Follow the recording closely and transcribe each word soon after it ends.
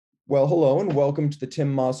Well, hello and welcome to the Tim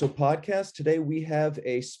Masso podcast. Today we have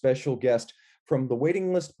a special guest from the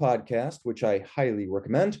Waiting List podcast, which I highly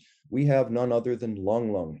recommend. We have none other than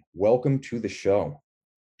Lung Lung. Welcome to the show.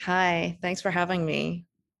 Hi, thanks for having me.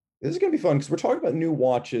 This is going to be fun because we're talking about new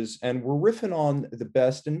watches and we're riffing on the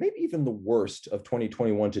best and maybe even the worst of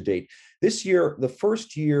 2021 to date. This year, the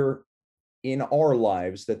first year in our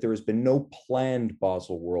lives that there has been no planned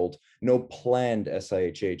Basel World, no planned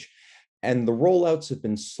SIHH. And the rollouts have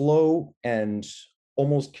been slow and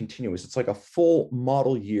almost continuous. It's like a full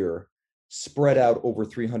model year spread out over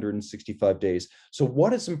 365 days. So,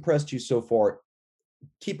 what has impressed you so far?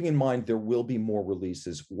 Keeping in mind there will be more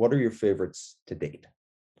releases, what are your favorites to date?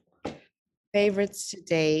 Favorites to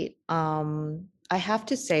date. I have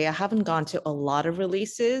to say I haven't gone to a lot of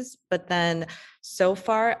releases, but then so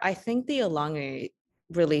far I think the Elongate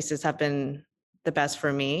releases have been the best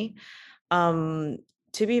for me. Um,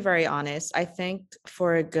 to be very honest, I think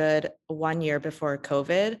for a good 1 year before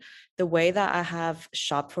COVID, the way that I have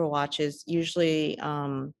shopped for watches usually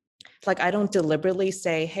like I don't deliberately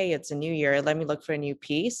say, hey, it's a new year, let me look for a new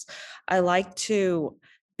piece. I like to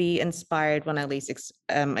be inspired when I least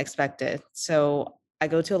expect it. So I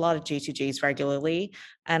go to a lot of G2Gs regularly,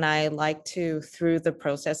 and I like to, through the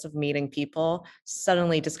process of meeting people,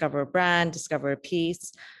 suddenly discover a brand, discover a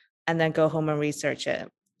piece, and then go home and research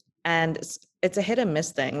it. And it's a hit and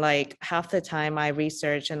miss thing. Like half the time I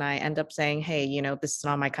research and I end up saying, hey, this is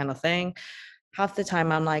not my kind of thing. Half the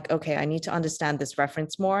time I'm like, okay, I need to understand this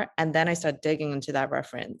reference more. And then I start digging into that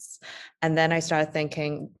reference. And then I start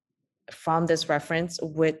thinking, from this reference,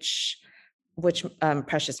 which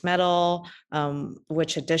precious metal,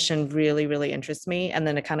 which edition really interests me, and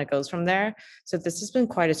then it kind of goes from there. So this has been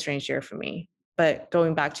quite a strange year for me. But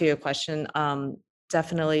going back to your question,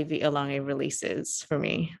 definitely the Elongate releases for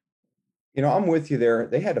me. I'm with you there.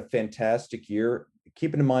 They had a fantastic year.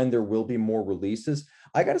 Keeping in mind there will be more releases.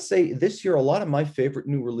 I got to say, this year, a lot of my favorite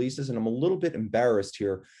new releases, and I'm a little bit embarrassed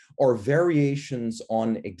here, are variations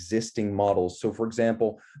on existing models. So, for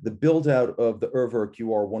example, the build out of the Urwerk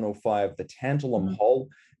UR105, the tantalum Mhm. hull.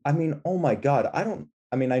 I mean, oh my God, I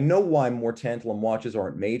know why more tantalum watches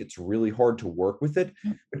aren't made. It's really hard to work with it.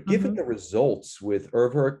 But given Mhm. the results with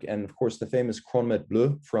Urwerk and, of course, the famous Chronomètre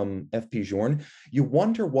Bleu from FP Journe, you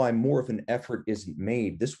wonder why more of an effort isn't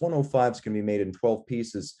made. This 105 is going to be made in 12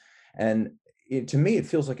 pieces. And to me, it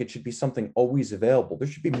feels like it should be something always available. There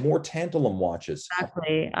should be more tantalum watches.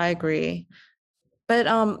 Exactly, I agree. But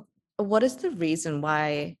what is the reason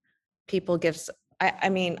why people give I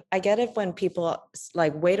mean, I get it when people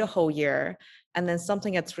like wait a whole year and then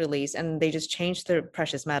something gets released and they just change the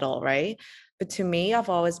precious metal, right? But to me, I've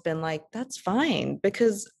always been like, that's fine,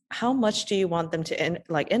 because how much do you want them to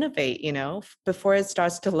like innovate, before it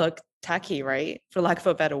starts to look tacky, right? For lack of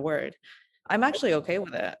a better word. I'm actually okay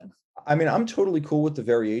with it. I mean, I'm totally cool with the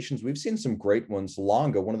variations. We've seen some great ones.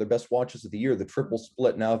 Longa, one of the best watches of the year, the triple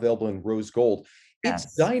split, now available in rose gold. It's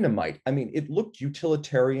Yes. dynamite. I mean, it looked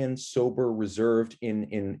utilitarian, sober, reserved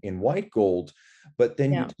in white gold, but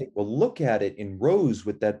then you Yeah. take a look at it in rose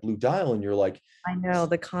with that blue dial, and you're like, I know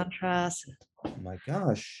the contrast. oh my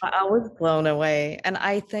gosh. I was blown away. And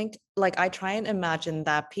I think, like, I try and imagine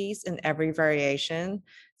that piece in every variation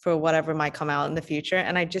for whatever might come out in the future.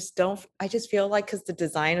 And I just don't, I just feel like because the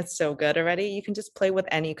design is so good already, you can just play with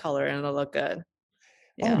any color and it'll look good.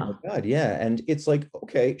 Oh my Yeah. God, yeah. And it's like,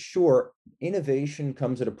 okay, sure, innovation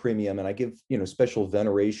comes at a premium, and I give, special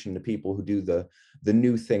veneration to people who do the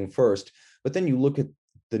new thing first. But then you look at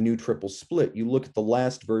the new triple split, you look at the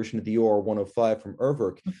last version of the UR105 from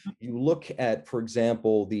Urwerk, Mhm. you look at, for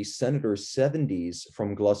example, the Senator 70s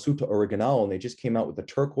from Glasuta Original, and they just came out with a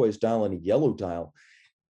turquoise dial and a yellow dial.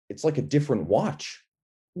 It's like a different watch.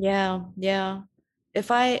 Yeah. Yeah.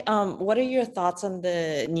 If I what are your thoughts on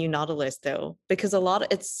the new Nautilus though? Because a lot of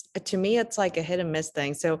it's to me it's like a hit and miss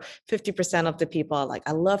thing. So 50% of the people are like,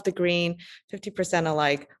 I love the green, 50% are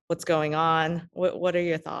like, what's going on? What are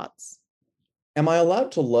your thoughts? Am I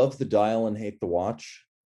allowed to love the dial and hate the watch?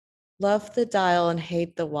 Love the dial and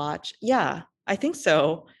hate the watch. Yeah, I think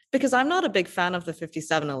so. Because I'm not a big fan of the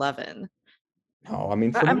 5711. No, I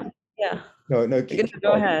mean, for me, I'm yeah. no, no, You're keep gonna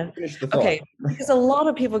go going. ahead. Finish the thought. Okay, because a lot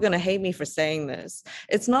of people are gonna hate me for saying this.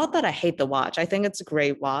 It's not that I hate the watch. I think it's a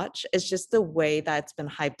great watch. It's just the way that it's been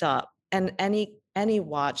hyped up. And any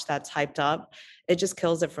watch that's hyped up, it just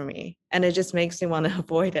kills it for me. And it just makes me want to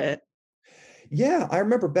avoid it. Yeah, I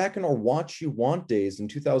remember back in our Watch You Want days in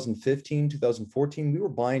 2015, 2014, we were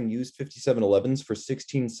buying used 5711s for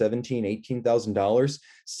 16, 17, $18,000,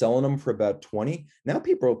 selling them for about 20. Now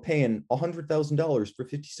people are paying $100,000 for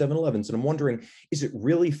 5711s. And I'm wondering, is it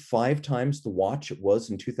really five times the watch it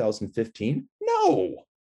was in 2015? No.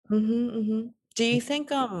 Do you think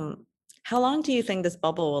how long do you think this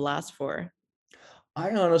bubble will last for?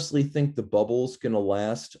 I honestly think the bubble's going to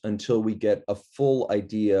last until we get a full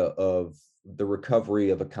idea of the recovery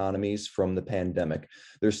of economies from the pandemic.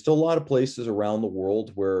 There's still a lot of places around the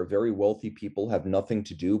world where very wealthy people have nothing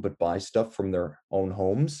to do but buy stuff from their own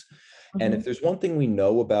homes. And if Hmm. there's one thing we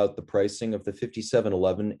know about the pricing of the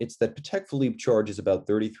 5711, it's that Patek Philippe charges about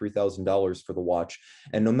 $33,000 for the watch.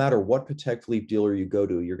 And no matter what Patek Philippe dealer you go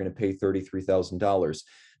to, you're going to pay $33,000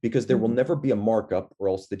 because there will Hmm. never be a markup or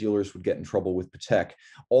else the dealers would get in trouble with Patek.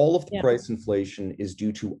 All of the Yeah. price inflation is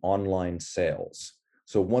due to online sales.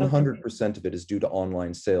 So Okay. 100% of it is due to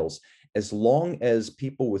online sales. As long as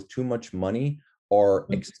people with too much money are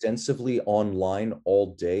Mhm. extensively online all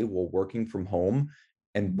day while working from home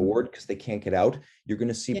and Mhm. bored because they can't get out, you're going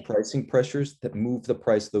to see Yeah. pricing pressures that move the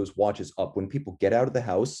price of those watches up. When people get out of the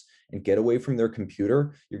house and get away from their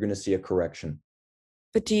computer, you're going to see a correction.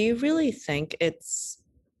 But do you really think it's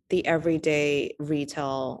the everyday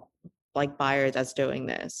retail like buyer that's doing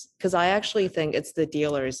this? Because I actually think it's the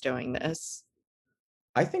dealers doing this.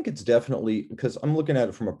 I think it's definitely because I'm looking at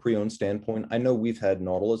it from a pre-owned standpoint. I know we've had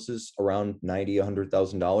Nautiluses around 90,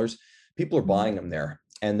 $100,000. People are Mhm. buying them there.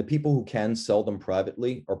 And the people who can sell them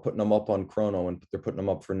privately are putting them up on Chrono and they're putting them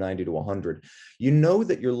up for 90 to 100. You know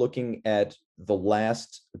that you're looking at the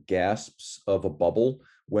last gasps of a bubble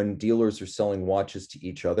when dealers are selling watches to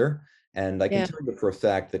each other. And I can Yeah. tell you for a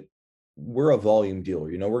fact that we're a volume dealer.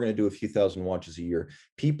 We're going to do a few thousand watches a year.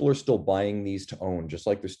 People are still buying these to own, just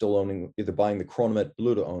like they're still owning, either buying the Chronomet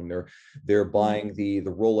Blue to own, they're Mhm. buying the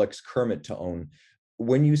Rolex Kermit to own.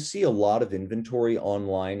 When you see a lot of inventory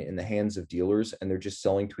online in the hands of dealers and they're just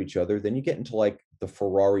selling to each other, then you get into like the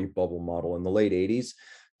Ferrari bubble model in the late 80s.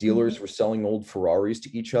 Mhm. Dealers were selling old Ferraris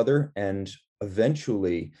to each other, and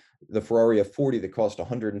eventually the Ferrari F40 that cost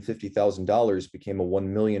 $150,000 became a $1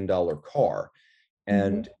 million car. Mhm.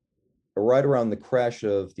 And right around the crash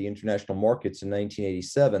of the international markets in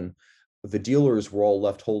 1987, the dealers were all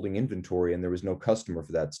left holding inventory and there was no customer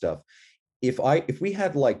for that stuff. If we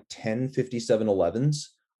had like 10 5711s,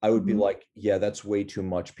 I would be Mhm. like, yeah, that's way too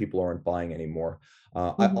much. People aren't buying anymore.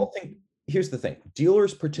 Mhm. I'll think here's the thing: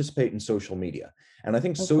 dealers participate in social media, and I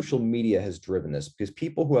think Okay. social media has driven this because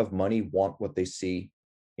people who have money want what they see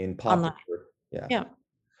in Online. popular. Yeah, Yeah.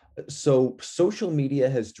 so social media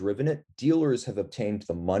has driven it. Dealers have obtained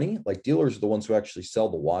the money. Like dealers are the ones who actually sell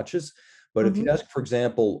the watches. But if you Mhm. ask, for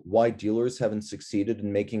example, why dealers haven't succeeded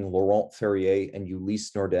in making Laurent Ferrier and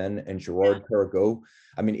Ulysse Nardin and Yeah. Gerard Perregaux,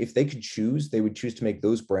 I mean, if they could choose, they would choose to make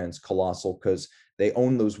those brands colossal because they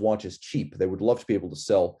own those watches cheap. They would love to be able to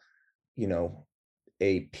sell, you know,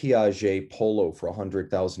 a Piaget Polo for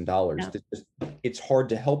 $100,000. Yeah. It's hard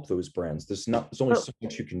to help those brands. There's only But so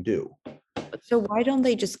much you can do. so why don't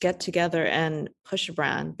they just get together and push a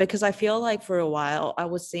brand? Because I feel like for a while I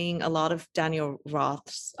was seeing a lot of Daniel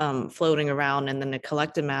Roth's floating around, and then the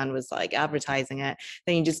Collective Man was like advertising it.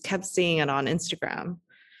 Then you just kept seeing it on Instagram.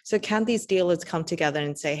 So can these dealers come together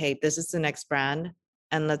and say, "Hey, this is the next brand,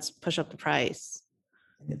 and let's push up the price"?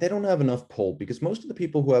 They don't have enough pull because most of the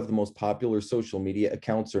people who have the most popular social media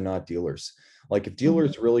accounts are not dealers. Like if Mhm.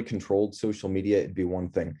 dealers really controlled social media, it'd be one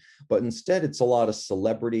thing. But instead, it's a lot of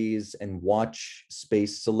celebrities and watch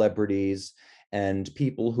space celebrities and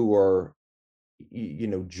people who are,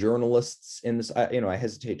 journalists in this. I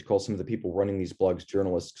hesitate to call some of the people running these blogs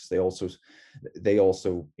journalists because they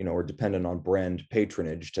also are dependent on brand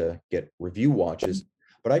patronage to get review watches.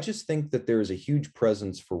 But I just think that there is a huge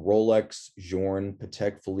presence for Rolex, Journe,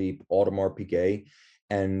 Patek Philippe, Audemars Piguet,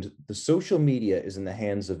 and the social media is in the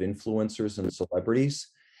hands of influencers and celebrities,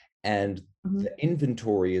 and Mhm. the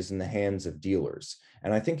inventory is in the hands of dealers.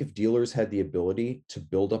 And I think if dealers had the ability to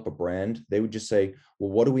build up a brand, they would just say,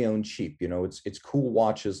 well, what do we own cheap? It's cool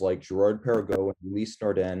watches like Gerard Perregaux and Louis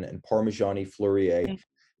Nardin and Parmigiani Fleurier Yeah.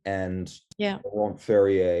 and Yeah. Laurent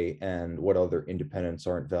Ferrier, and what other independents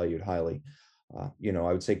aren't valued highly.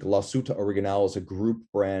 I would say Glasuta Original is a group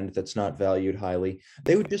brand that's not valued highly.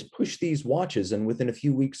 They would just push these watches, and within a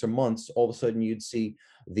few weeks or months, all of a sudden you'd see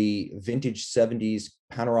the vintage 70s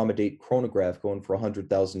panorama date chronograph going for Mhm.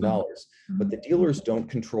 $100,000. But the Mhm. dealers don't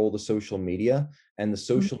control the social media, and the Mhm.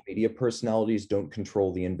 social media personalities don't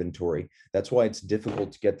control the inventory. That's why it's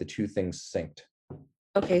difficult to get the two things synced.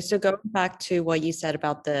 Okay, so going back to what you said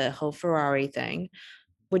about the whole Ferrari thing,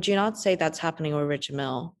 would you not say that's happening with Rich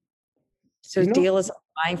Mill? So You know, dealers are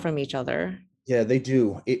buying from each other. Yeah, they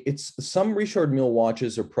do. It's some Richard Mille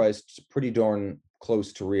watches are priced pretty darn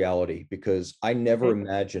close to reality because I never Okay.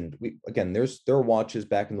 imagined there are watches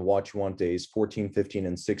back in the watch you want days, 14, 15,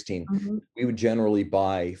 and 16. Mhm. We would generally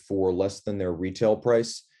buy for less than their retail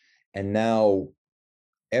price. And now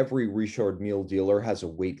every Richard Mille dealer has a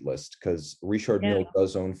wait list because Richard Yeah. Mille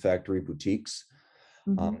does own factory boutiques.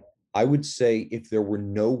 Mhm. Um, I would say if there were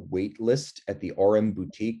no wait list at the RM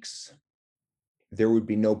boutiques, there would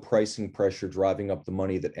be no pricing pressure driving up the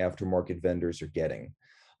money that aftermarket vendors are getting.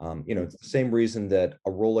 It's the same reason that a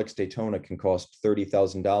Rolex Daytona can cost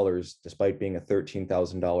 $30,000 despite being a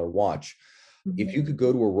 $13,000 watch. If Mhm. you could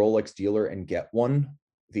go to a Rolex dealer and get one,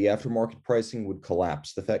 the aftermarket pricing would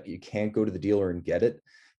collapse. The fact that you can't go to the dealer and get it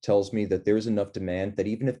tells me that there's enough demand that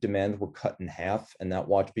even if demand were cut in half and that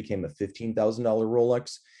watch became a $15,000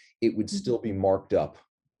 Rolex, it would Mhm. still be marked up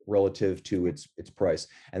relative to its price.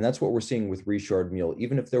 And that's what we're seeing with Richard Mille.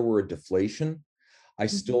 Even if there were a deflation, I Mhm.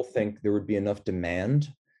 still think there would be enough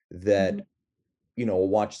demand Mhm. that a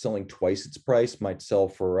watch selling twice its price might sell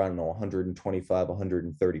for, I don't know, 125,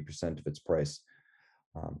 130% of its price.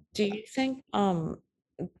 Um, Do you think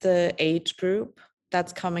the age group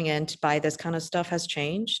that's coming in to buy this kind of stuff has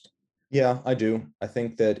changed? Yeah, I do. I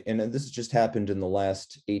think that, and this has just happened in the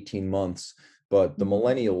last 18 months, but the Mhm.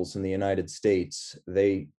 millennials in the United States,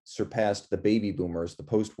 they surpassed the baby boomers, the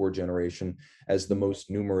post-war generation, as the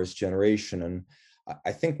most numerous generation. And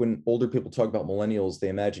I think when older people talk about millennials, they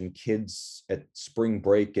imagine kids at spring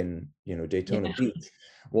break in, Daytona Yeah. Beach.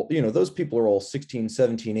 Well, those people are all 16,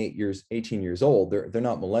 17, 18 years old. They're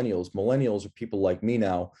not millennials. Millennials are people like me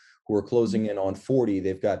now who are Mhm. closing in on 40.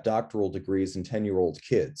 They've got doctoral degrees and 10-year-old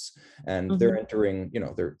kids, and they're Mhm. entering,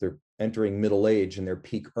 they're entering middle age and their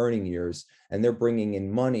peak earning years, and they're bringing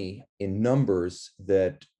in money in numbers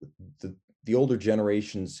that the, the older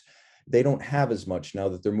generations, they don't have as much now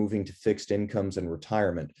that they're moving to fixed incomes and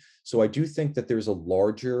retirement. So I do think that there's a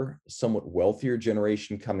larger, somewhat wealthier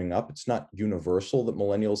generation coming up. It's not universal that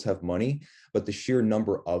millennials have money, but the sheer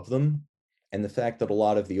number of them and the fact that a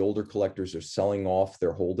lot of the older collectors are selling off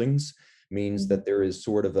their holdings means Mhm. that there is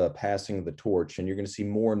sort of a passing of the torch, and you're going to see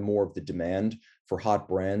more and more of the demand for hot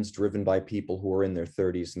brands driven by people who are in their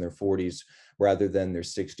 30s and their 40s rather than their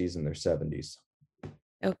 60s and their 70s.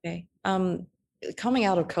 Okay. Coming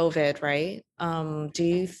out of COVID, right? Do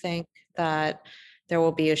you think that there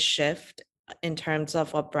will be a shift in terms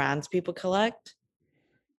of what brands people collect?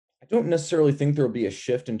 I don't necessarily think there'll be a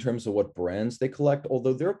shift in terms of what brands they collect,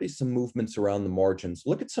 although there'll be some movements around the margins.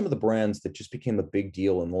 Look at some of the brands that just became a big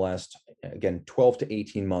deal in the last, again, 12 to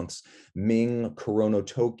 18 months. Ming, Corona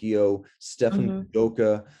Tokyo, Stefan Hmm.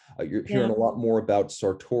 Kudoka. You're hearing Yeah. a lot more about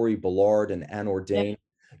Sartori Ballard and Yeah. Anordain.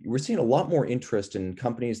 We're seeing a lot more interest in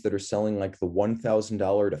companies that are selling like the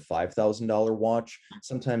 $1,000 to $5,000 watch,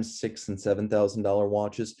 sometimes $6,000 and $7,000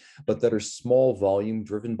 watches, but that are small volume,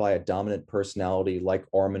 driven by a dominant personality like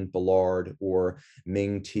Armand Ballard or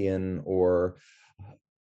Ming Tian or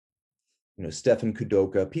Stefan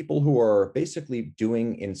Kudoka, people who are basically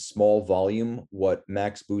doing in small volume what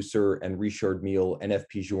Max Busser and Richard Mille and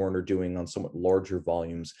FP Journe are doing on somewhat larger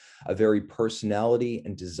volumes, a very personality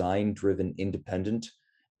and design driven independent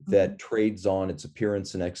that Mhm. trades on its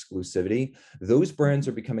appearance and exclusivity. Those brands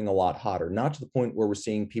are becoming a lot hotter, not to the point where we're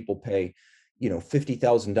seeing people pay,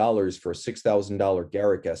 $50,000 for a $6,000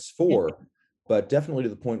 Garrick Yeah. S4, but definitely to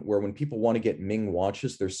the point where when people want to get Ming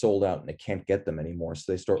watches, they're sold out and they can't get them anymore.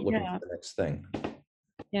 So they start looking for Yeah. the next thing.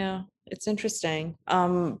 Yeah. It's interesting.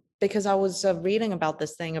 Because I was reading about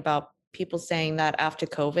this thing about people saying that after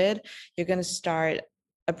COVID, you're going to start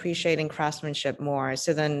appreciating craftsmanship more.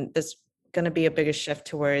 So then there's going to be a bigger shift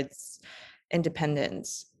towards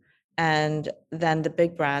independence. And then the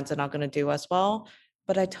big brands are not going to do as well.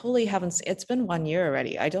 But I totally haven't seen, it's been 1 year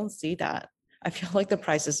already. I don't see that. I feel like the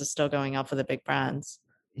prices are still going up for the big brands.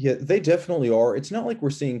 Yeah, they definitely are. It's not like we're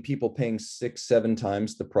seeing people paying 6, 7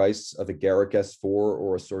 times the price of a Garrick S4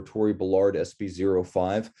 or a Sartori Ballard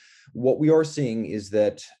SB05. What we are seeing is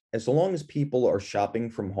that as long as people are shopping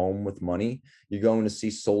from home with money, you're going to see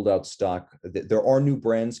sold out stock. There are new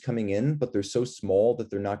brands coming in, but they're so small that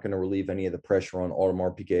they're not going to relieve any of the pressure on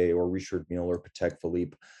Audemars Piguet or Richard Mille or Patek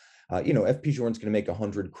Philippe. FP Journe's going to make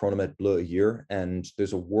 100 Chronomètre Bleu a year, and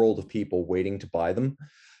there's a world of people waiting to buy them.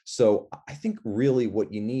 So I think really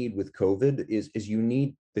what you need with COVID is you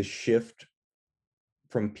need the shift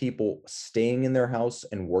from people staying in their house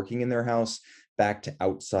and working in their house back to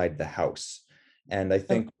outside the house. And I Oh.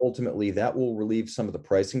 think ultimately that will relieve some of the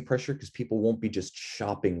pricing pressure because people won't be just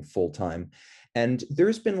shopping full time. And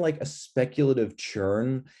there's been like a speculative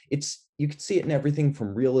churn. You can see it in everything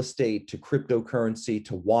from real estate to cryptocurrency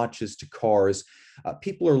to watches to cars.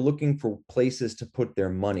 People are looking for places to put their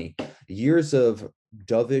money. Years of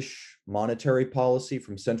dovish monetary policy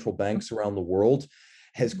from central banks around the world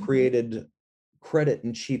has Mhm. created credit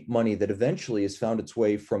and cheap money that eventually has found its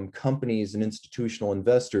way from companies and institutional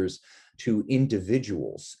investors to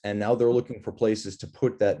individuals. And now they're looking for places to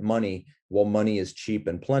put that money while money is cheap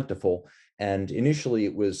and plentiful. And initially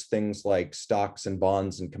it was things like stocks and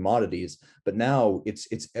bonds and commodities, but now it's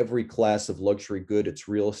every class of luxury good. It's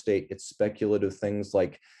real estate, it's speculative things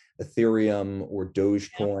like Ethereum or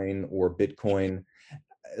Dogecoin or Bitcoin.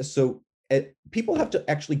 So people have to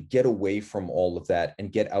actually get away from all of that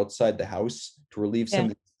and get outside the house to relieve some Yeah. of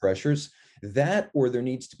these pressures. That, or there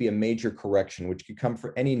needs to be a major correction, which could come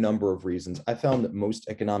for any number of reasons. I found that most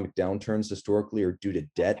economic downturns historically are due to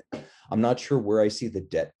debt. I'm not sure where I see the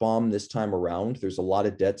debt bomb this time around. There's a lot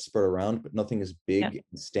of debt spread around, but nothing as Yeah. big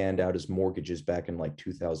and stand out as mortgages back in like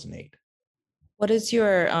 2008. What is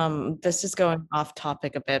your this is going off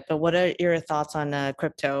topic a bit, but what are your thoughts on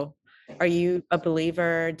crypto? Are you a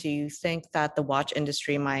believer? Do you think that the watch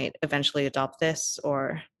industry might eventually adopt this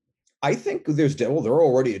or I think well, they're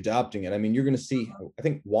already adopting it. I mean, you're going to see, I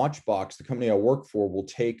think Watchbox, the company I work for, will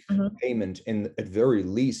take Mhm. payment in at very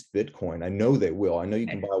least Bitcoin. I know they will. I know you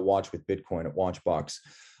can Okay. buy a watch with Bitcoin at Watchbox.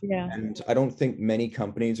 Yeah. And I don't think many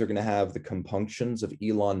companies are going to have the compunctions of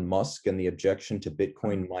Elon Musk and the objection to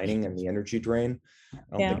Bitcoin mining and the energy drain. I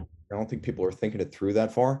don't Yeah. think I don't think people are thinking it through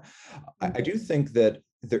that far. I Mhm. do think that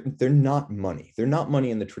they're not money. They're not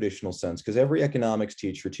money in the traditional sense, because every economics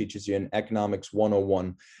teacher teaches you in economics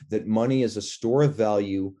 101 that money is a store of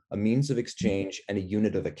value, a means of exchange, and a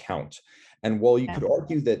unit of account. And while you Yeah. could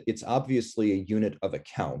argue that it's obviously a unit of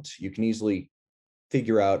account, you can easily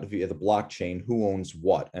figure out via the blockchain who owns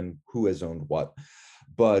what and who has owned what.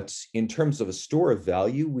 But in terms of a store of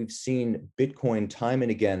value, we've seen Bitcoin time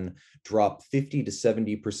and again drop 50 to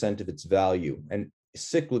 70% of its value. And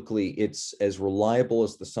cyclically, it's as reliable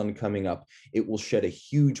as the sun coming up. It will shed a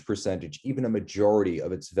huge percentage, even a majority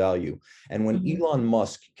of its value. And when Mhm. Elon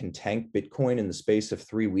Musk can tank Bitcoin in the space of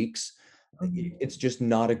 3 weeks, Mhm. it's just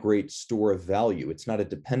not a great store of value. It's not a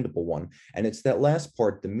dependable one. And it's that last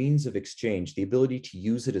part, the means of exchange, the ability to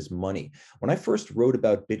use it as money. When I first wrote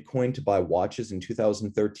about Bitcoin to buy watches in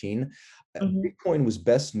 2013, Mhm. Bitcoin was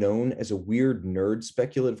best known as a weird nerd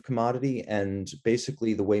speculative commodity and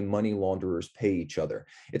basically the way money launderers pay each other.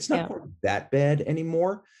 It's not Yeah. quite that bad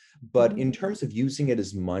anymore. But Mhm. in terms of using it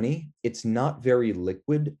as money, it's not very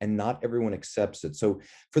liquid and not everyone accepts it. So,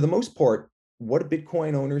 for the most part, what do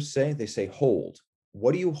Bitcoin owners say? They say hold.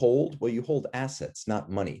 What do you hold? Well, you hold assets, not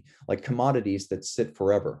money, like commodities that sit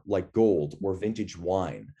forever, like gold or vintage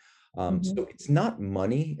wine. Mhm. So it's not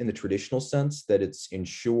money in the traditional sense that it's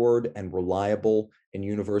insured and reliable and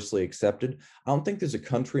universally accepted. I don't think there's a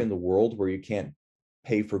country in the world where you can't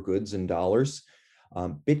pay for goods in dollars.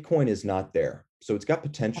 Bitcoin is not there. So it's got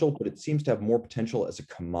potential, but it seems to have more potential as a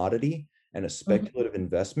commodity and a Mhm. speculative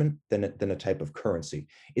investment than a type of currency.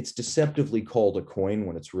 It's deceptively called a coin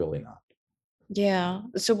when it's really not. Yeah.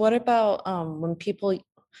 So what about when people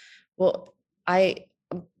well, I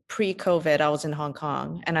pre-COVID, I was in Hong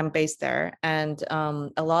Kong and I'm based there. And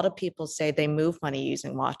a lot of people say they move money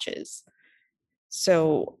using watches.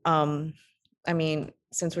 So, I mean,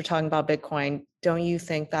 since we're talking about Bitcoin, don't you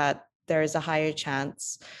think that there is a higher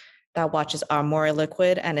chance that watches are more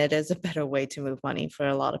liquid and it is a better way to move money for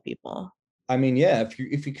a lot of people? I mean, yeah,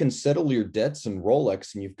 if you can settle your debts in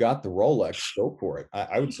Rolex and you've got the Rolex, go for it.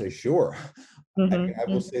 I would say sure. I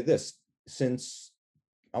will Mhm. say this: since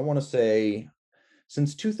I want to say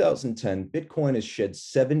since 2010, Bitcoin has shed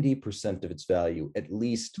 70% of its value at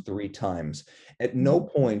least 3 times. At no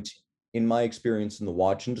Mhm. point in my experience in the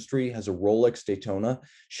watch industry has a Rolex Daytona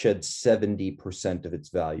shed 70% of its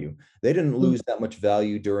value. They didn't Mhm. lose that much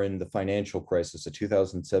value during the financial crisis of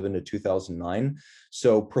 2007 to 2009.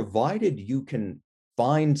 So, provided you can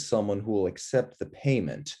find someone who will accept the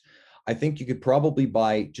payment, I think you could probably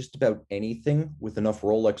buy just about anything with enough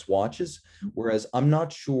Rolex watches. Whereas I'm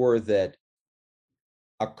not sure that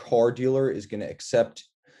a car dealer is going to accept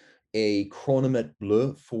a Chronomet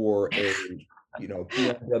Bleu for a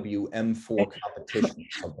BMW M4 competition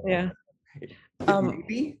or something like Yeah. that. Um,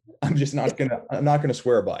 Maybe I'm not gonna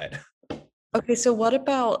swear by it. okay, so what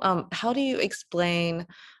about how do you explain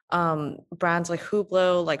brands like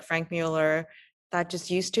Hublot, like Frank Mueller, that just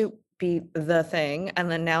used to be the thing, and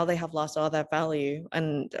then now they have lost all that value,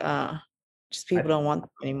 and just I, people don't want them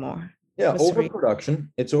anymore. yeah, What's the reason?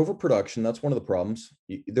 overproduction. It's overproduction. That's one of the problems.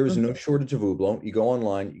 There's Mhm. no shortage of Hublot. You go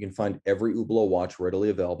online, you can find every Hublot watch readily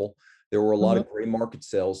available. There were a lot Mhm. of gray market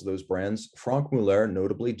sales of those brands. Franck Muller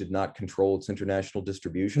notably did not control its international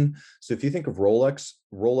distribution. So if you think of Rolex,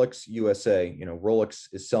 Rolex USA, Rolex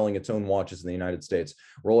is selling its own watches in the United States.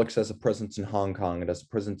 Rolex has a presence in Hong Kong. It has a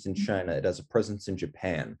presence in China. It has a presence in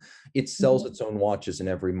Japan. It sells Mhm. its own watches in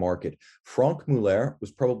every market. Franck Muller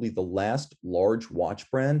was probably the last large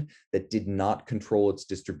watch brand that did not control its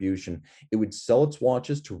distribution. It would sell its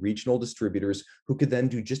watches to regional distributors who could then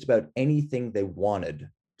do just about anything they wanted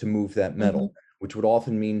to move that Mhm. metal, which would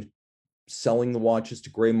often mean selling the watches to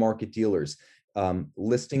gray market dealers,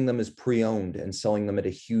 listing them as pre-owned and selling them at a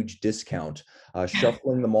huge discount,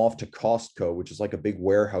 shuffling them off to Costco, which is like a big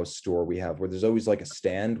warehouse store we have where there's always like a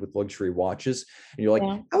stand with luxury watches. And you're like,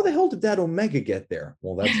 Yeah. how the hell did that Omega get there?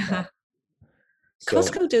 Well, that's so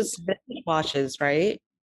Costco does vintage watches, right?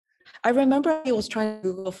 I remember I was trying to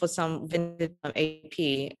Google for some vintage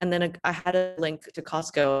AP, and then I had a link to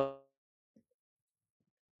Costco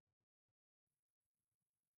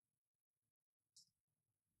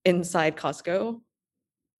inside Costco.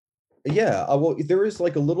 yeah, well, there is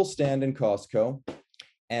like a little stand in Costco.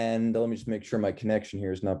 And let me just make sure my connection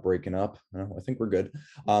here is not breaking up. I think we're good.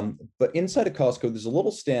 But inside of Costco, there's a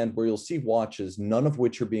little stand where you'll see watches, none of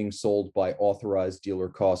which are being sold by authorized dealer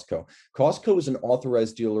Costco. Costco is an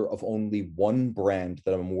authorized dealer of only one brand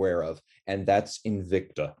that I'm aware of, and that's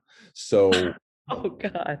Invicta. So Oh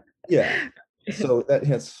God. yeah. So that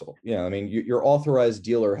has, yeah, I mean, your authorized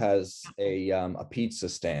dealer has a pizza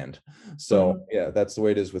stand. So Mhm. yeah, that's the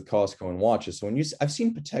way it is with Costco and watches. So I've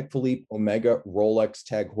seen Patek Philippe, Omega, Rolex,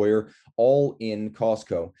 Tag Heuer, all in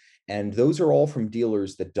Costco, and those are all from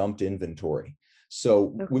dealers that dumped inventory.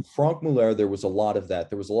 So Okay. with Franck Muller, there was a lot of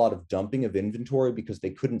that. There was a lot of dumping of inventory because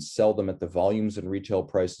they couldn't sell them at the volumes and retail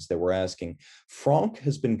prices they were asking. Franck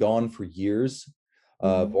has been gone for years.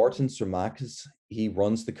 Mhm. Vorten Surmakis, he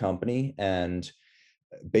runs the company, and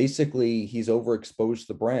basically he's overexposed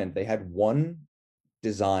the brand. They had one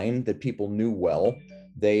design that people knew well.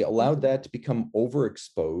 They allowed that to become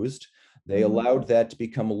overexposed. They Mhm. allowed that to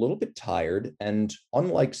become a little bit tired. And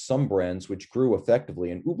unlike some brands which grew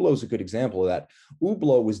effectively, and Hublot is a good example of that.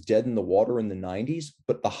 Hublot was dead in the water in the 90s,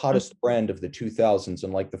 but the hottest brand of the 2000s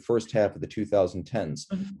and like the first half of the 2010s.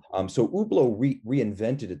 Mhm. So Hublot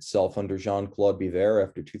reinvented itself under Jean-Claude Biver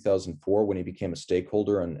after 2004 when he became a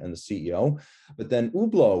stakeholder and the CEO. But then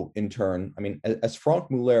Hublot, in turn, I mean, as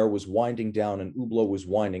Franck Muller was winding down and Hublot was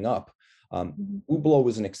winding up, Mhm. Hublot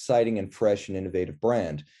was an exciting and fresh and innovative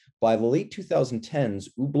brand. By the late 2010s,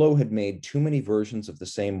 Hublot had made too many versions of the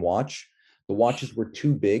same watch. The watches were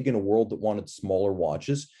too big in a world that wanted smaller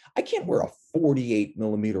watches. I can't wear a 48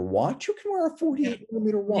 millimeter watch. Who can wear a 48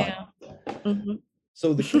 millimeter watch? Yeah. Mhm.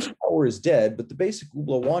 So the King Power is dead, but the basic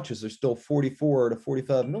Hublot watches are still 44 to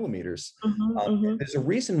 45 millimeters. Mhm. Mhm. There's a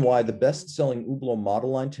reason why the best-selling Hublot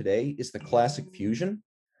model line today is the Classic Fusion.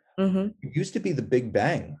 Mhm. It used to be the Big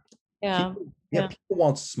Bang. Yeah. People, yeah, Yeah. people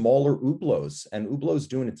want smaller Hublots, and Hublot's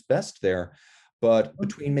doing its best there. But Mhm.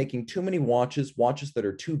 between making too many watches, watches that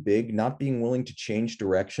are too big, not being willing to change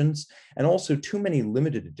directions, and also too many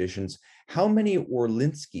limited editions, how many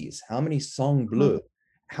Orlinskis, how many Sang Mhm. Bleu,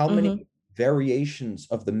 how many Mhm. variations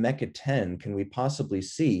of the Mecha 10 can we possibly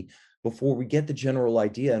see before we get the general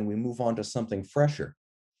idea and we move on to something fresher?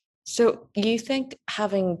 So you think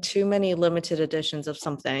having too many limited editions of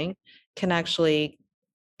something can actually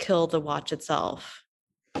kill the watch itself?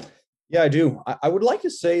 Yeah, I do. I would like to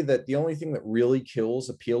say that the only thing that really kills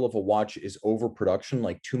appeal of a watch is overproduction,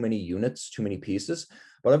 like too many units, too many pieces.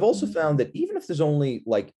 But I've also Mhm. found that even if there's only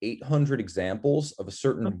like 800 examples of a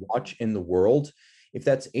certain watch in the world, if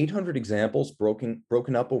that's 800 examples broken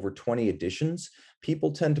up over 20 editions,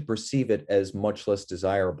 people tend to perceive it as much less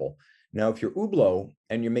desirable. Now, if you're Hublot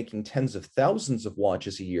and you're making tens of thousands of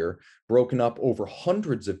watches a year, broken up over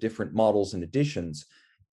hundreds of different models and editions,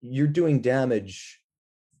 you're doing damage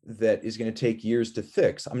that is going to take years to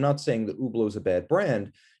fix. I'm not saying that Hublot is a bad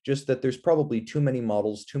brand, just that there's probably too many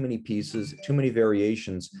models, too many pieces, too many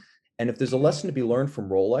variations. And if there's a lesson to be learned from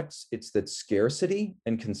Rolex, it's that scarcity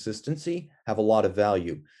and consistency have a lot of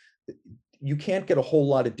value. You can't get a whole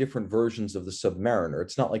lot of different versions of the Submariner.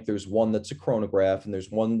 It's not like there's one that's a chronograph and there's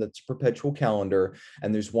one that's a perpetual calendar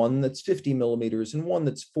and there's one that's 50 millimeters and one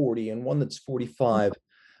that's 40 and one that's 45.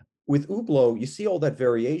 With Hublot, you see all that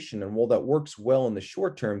variation, and while that works well in the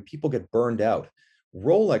short term, people get burned out.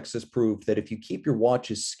 Rolex has proved that if you keep your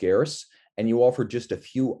watches scarce and you offer just a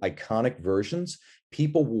few iconic versions,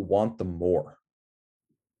 people will want them more.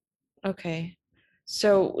 Okay.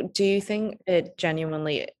 So do you think it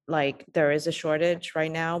genuinely like there is a shortage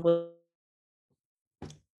right now?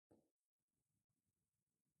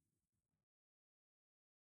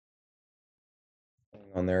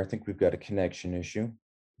 On there. I think we've got a connection issue.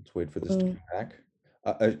 Let's wait for this to Mm. come back.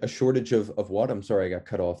 A shortage of what? I'm sorry, I got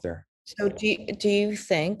cut off there. So do you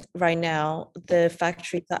think right now the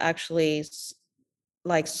factories are actually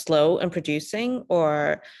like slow in producing,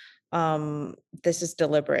 or this is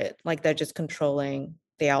deliberate, like they're just controlling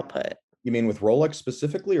the output, You mean with Rolex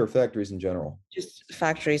specifically or factories in general? just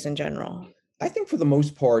factories in general? I think for the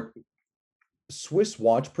most part, Swiss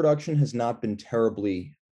watch production has not been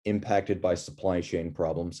terribly impacted by supply chain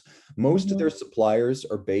problems. Most of Mhm, their suppliers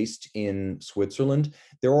are based in Switzerland.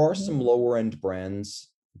 There are mhm, some lower end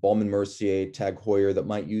brands, Baume& Mercier, Tag Heuer, that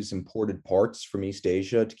might use imported parts from East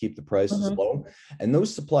Asia to keep the prices mhm. low, and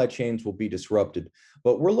those supply chains will be disrupted.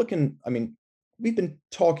 But we're looking, I mean, we've been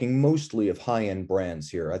talking mostly of high end brands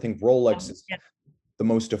here. I think Rolex is Yeah. the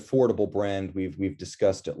most affordable brand we've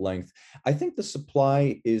discussed at length. I think the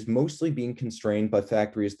supply is mostly being constrained by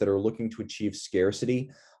factories that are looking to achieve scarcity,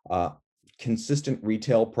 uh, consistent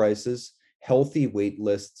retail prices, healthy wait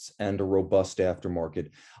lists, and a robust aftermarket.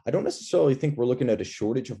 I don't necessarily think we're looking at a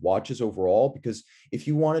shortage of watches overall, because if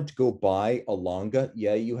you wanted to go buy a Longa,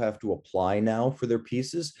 yeah, you have to apply now for their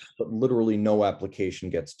pieces, but literally no application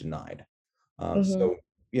gets denied. Mhm. So,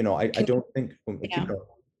 I Can don't think, keep yeah.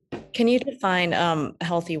 going. Can you define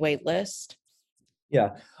healthy wait list?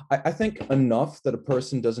 Yeah, I think enough that a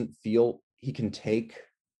person doesn't feel he can take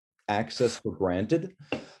access for granted.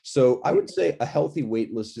 So I would say a healthy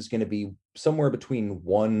wait list is going to be somewhere between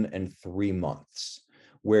 1 and 3 months,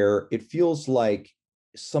 where it feels like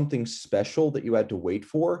something special that you had to wait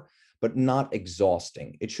for, but not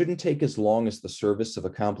exhausting. It shouldn't take as long as the service of a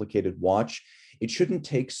complicated watch. It shouldn't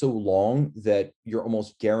take so long that you're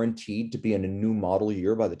almost guaranteed to be in a new model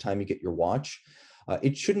year by the time you get your watch.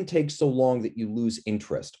 It shouldn't take so long that you lose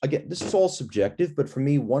interest. Again, this is all subjective, but for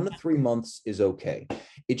me, 1 to 3 months is okay.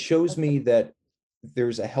 It shows me that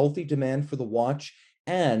there's a healthy demand for the watch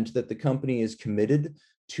and that the company is committed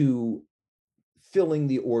to filling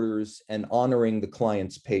the orders and honoring the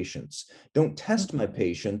client's patience. Don't test my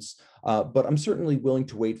patience, but I'm certainly willing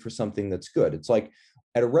to wait for something that's good. It's like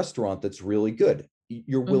at a restaurant that's really good.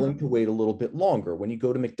 You're willing Mhm. to wait a little bit longer. When you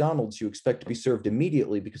go to McDonald's, you expect to be served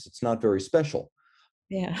immediately because it's not very special.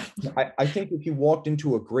 Yeah. I think if you walked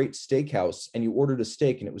into a great steakhouse and you ordered a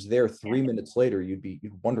steak and it was there 3 minutes later, you'd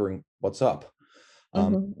wondering what's up.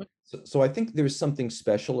 Um, Mhm. so I think there's something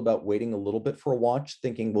special about waiting a little bit for a watch,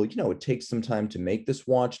 thinking, well, it takes some time to make this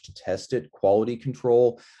watch, to test it, quality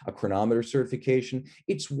control, a chronometer certification.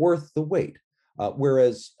 It's worth the wait.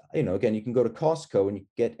 Whereas, again, you can go to Costco and you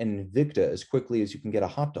get an Invicta as quickly as you can get a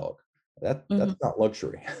hot dog. That's Mhm. not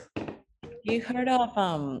luxury. You heard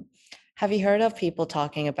of have you heard of people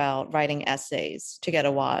talking about writing essays to get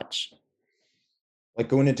a watch? Like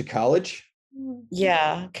going into college.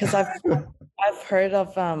 Yeah, because I've heard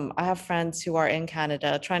of I have friends who are in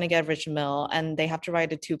Canada trying to get Rich Mill, and they have to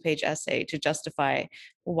write a two-page essay to justify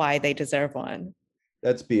why they deserve one.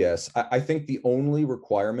 That's BS. I think the only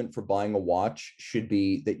requirement for buying a watch should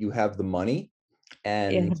be that you have the money, Yeah.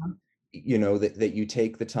 and that you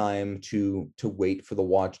take the time to wait for the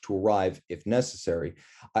watch to arrive if necessary.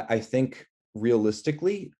 I think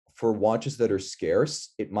realistically, for watches that are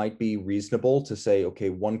scarce, it might be reasonable to say, okay,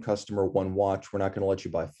 one customer, one watch. We're not going to let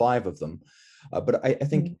you buy five of them. But I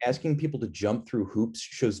think Mm. asking people to jump through hoops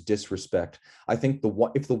shows disrespect. I think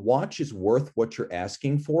if the watch is worth what you're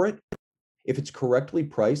asking for it, if it's correctly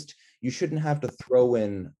priced, you shouldn't have to throw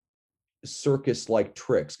in circus like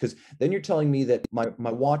tricks, because then you're telling me that my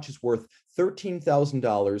watch is worth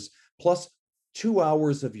 $13,000 plus 2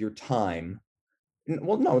 hours of your time.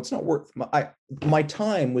 Well, no, it's not worth my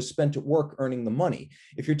time was spent at work earning the money.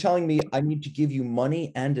 If you're telling me I need to give you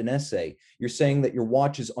money and an essay, you're saying that your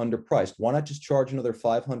watch is underpriced. Why not just charge another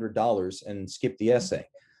 $500 and skip the essay?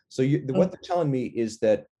 So what Mm. they're telling me is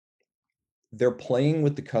that they're playing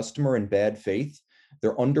with the customer in bad faith.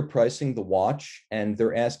 They're underpricing the watch and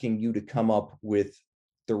they're asking you to come up with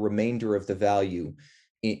the remainder of the value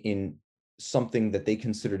in something that they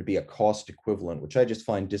consider to be a cost equivalent, which I just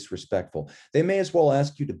find disrespectful. They may as well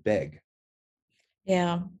ask you to beg.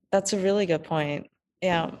 Yeah, that's a really good point.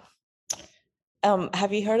 Yeah.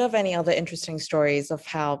 Have you heard of any other interesting stories of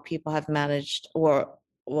how people have managed or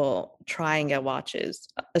will try and get watches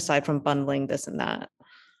aside from bundling this and that?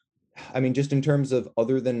 I mean, just in terms of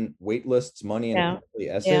other than wait lists, money, and a Yeah. costly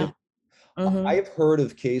essay, Yeah. Mm-hmm. I've heard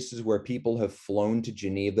of cases where people have flown to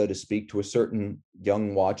Geneva to speak to a certain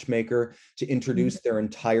young watchmaker to introduce their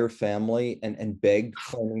entire family and beg,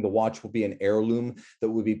 claiming the watch will be an heirloom that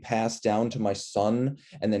will be passed down to my son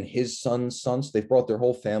and then his son's son. So they've brought their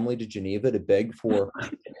whole family to Geneva to beg for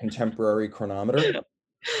a contemporary chronometer.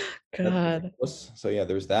 That's God. ridiculous. So yeah,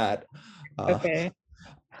 there's that. Uh, Okay.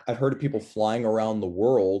 I've heard of people flying around the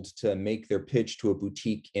world to make their pitch to a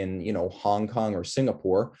boutique in, Hong Kong or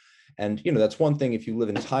Singapore. And, that's one thing if you live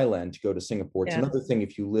in Thailand to go to Singapore. It's Yeah. another thing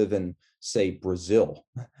if you live in, say, Brazil.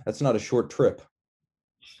 That's not a short trip.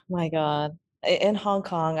 My God. In Hong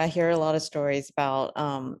Kong, I hear a lot of stories about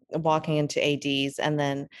walking into ADs and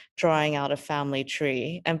then drawing out a family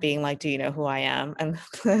tree and being like, "Do you know who I am?" And,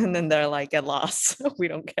 and then they're like, "Get lost. We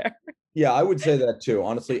don't care." Yeah, I would say that too.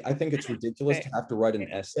 Honestly, I think it's ridiculous Right. to have to write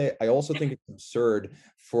an essay. I also think it's absurd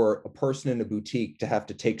for a person in a boutique to have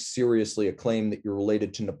to take seriously a claim that you're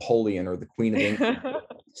related to Napoleon or the Queen of England,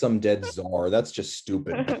 some dead czar. That's just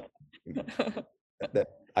stupid. That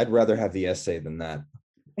I'd rather have the essay than that.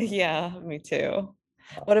 Yeah, me too.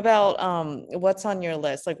 What about what's on your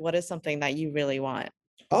list? Like what is something that you really want?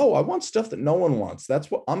 Oh, I want stuff that no one wants. That's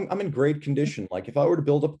what I'm in great condition. Like if I were to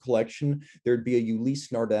build up a collection, there'd be a Ulysse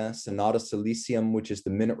Nardin Sonata Silesium, which is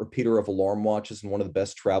the minute repeater of alarm watches and one of the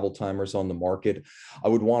best travel timers on the market. I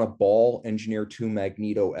would want a Ball Engineer 2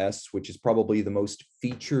 Magneto S, which is probably the most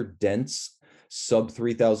feature dense sub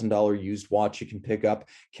 $3,000 used watch you can pick up.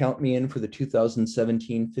 Count me in for the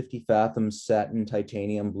 2017 50 Fathom satin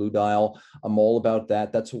titanium blue dial. I'm all about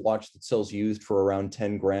that. That's a watch that sells used for around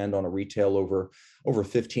 10 grand on a retail over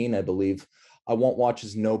 15, I believe. I want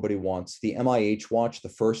watches nobody wants. The MIH watch, the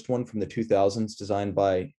first one from the 2000s, designed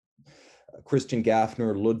by Christian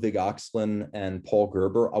Gaffner, Ludwig Oxlin, and Paul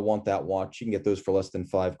Gerber. I want that watch. You can get those for less than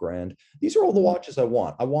 5 grand. These are all the Mhm, watches I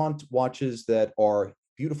want. I want watches that are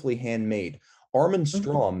beautifully handmade. Arm & mhm,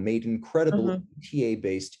 Strom made incredible mhm,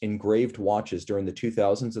 ETA-based engraved watches during the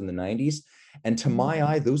 2000s and the 90s. And to mhm, my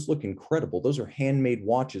eye, those look incredible. Those are handmade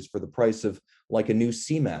watches for the price of like a new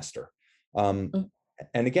Seamaster. Um, mhm,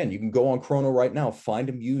 and again, you can go on Chrono right now, find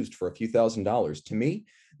them used for a few $1,000s. To me,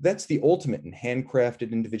 that's the ultimate in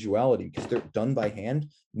handcrafted individuality because they're done by hand.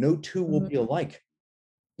 No two will mhm. be alike.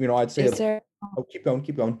 I'd say, Is there oh, keep going,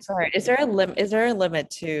 keep going. sorry, is there a limit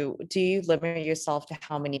to do you limit yourself to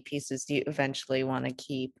how many pieces do you eventually want to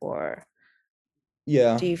keep, or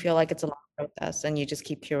Yeah. do you feel like it's a long process and you just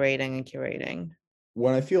keep curating and curating?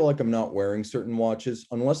 When I feel like I'm not wearing certain watches,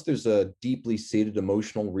 unless there's a deeply seated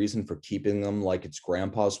emotional reason for keeping them, like it's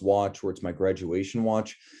grandpa's watch or it's my graduation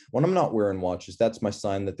watch, when I'm not wearing watches, that's my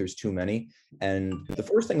sign that there's too many. And the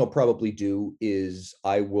first thing I'll probably do is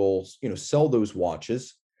I will, sell those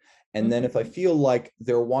watches. And then Mhm, if I feel like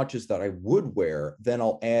there are watches that I would wear, then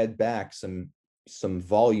I'll add back some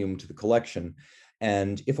volume to the collection.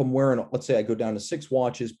 And if I'm wearing, let's say I go down to 6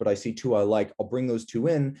 watches, but I see 2 I like, I'll bring those 2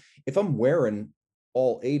 in. If I'm wearing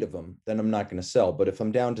all 8 of them, then I'm not going to sell. But if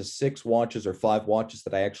I'm down to 6 watches or 5 watches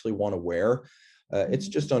that I actually want to wear, it's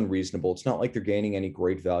mhm, just unreasonable. It's not like they're gaining any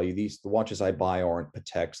great value. The watches I buy aren't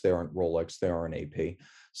Pateks, they aren't Rolex, they aren't AP.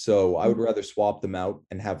 So I would mhm. rather swap them out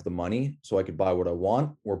and have the money so I could buy what I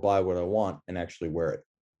want or buy what I want and actually wear it.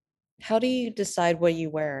 How do you decide what you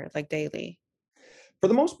wear like daily? For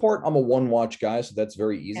the most part, I'm a one watch guy, so that's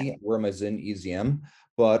very Yeah. easy. I wear my Zinn EZM.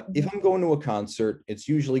 But if Mhm, I'm going to a concert, it's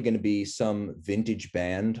usually going to be some vintage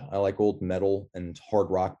band. I like old metal and hard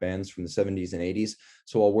rock bands from the 70s and 80s.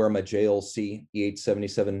 So I'll wear my JLC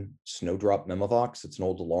E877 Snowdrop Memovox. It's an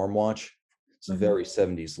old alarm watch. It's a mhm, very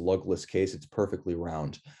 70s lugless case. It's perfectly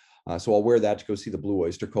round. So I'll wear that to go see the Blue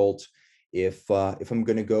Oyster Cult. If I'm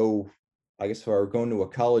going to go, I guess if I were going to a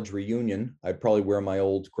college reunion, I'd probably wear my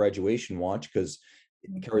old graduation watch because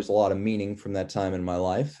it mhm. carries a lot of meaning from that time in my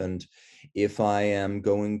life. And if I am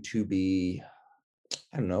going to be,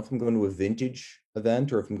 I don't know, if I'm going to a vintage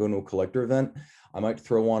event or if I'm going to a collector event, I might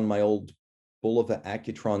throw on my old Bulova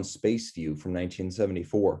Accutron Space View from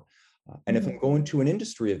 1974. And if I'm Mhm, going to an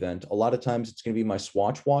industry event, a lot of times it's going to be my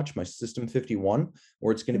Swatch watch, my System 51,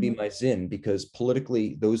 or it's going to be mhm. my Zinn because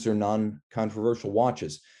politically those are non-controversial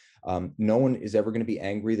watches. No one is ever going to be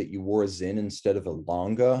angry that you wore a Zinn instead of a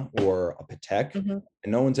Longa or a Patek. Mhm.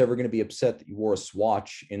 And no one's ever going to be upset that you wore a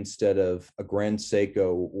Swatch instead of a Grand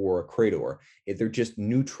Seiko or a Crador. They're just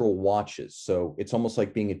neutral watches. So it's almost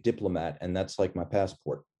like being a diplomat, and that's like my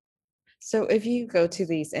passport. So if you go to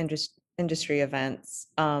these industry events,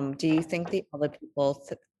 do you think the other people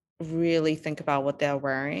really think about what they're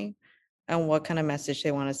wearing and what kind of message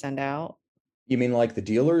they want to send out? You mean like the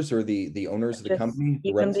dealers or the owners of the Just company, the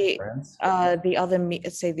even reps of brands? the other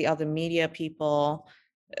say the other media people,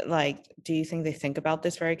 like, do you think they think about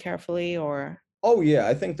this very carefully or? Oh yeah,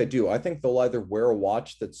 I think they do. I think they'll either wear a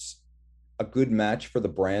watch that's a good match for the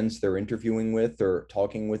brands they're interviewing with or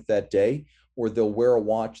talking with that day, or they'll wear a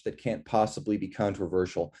watch that can't possibly be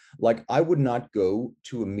controversial. Like I would not go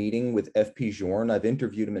to a meeting with FP Journe. I've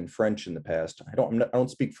interviewed him in French in the past. I don't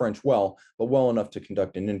speak French well, but well enough to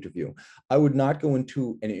conduct an interview. I would not go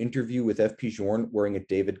into an interview with FP Journe wearing a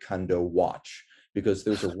David Kondo watch because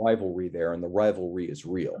there's a rivalry there and the rivalry is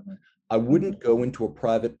real. Mhm. I Mhm. wouldn't go into a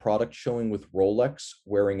private product showing with Rolex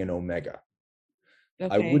wearing an Omega.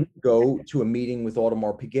 I Okay. wouldn't go to a meeting with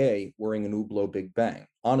Audemars Piguet wearing an Hublot Big Bang.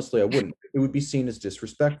 Honestly, I wouldn't. It would be seen as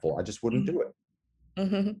disrespectful. I just wouldn't do Mhm. it.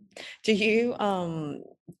 Mhm. Do you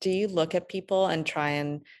do you look at people and try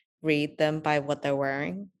and read them by what they're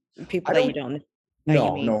wearing? People I that you don't don't that you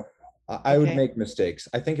No, meet? no. I would Okay. make mistakes.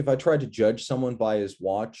 I think if I tried to judge someone by his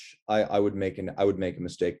watch, I would make a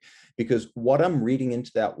mistake because what I'm reading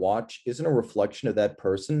into that watch isn't a reflection of that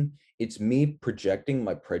person. It's me projecting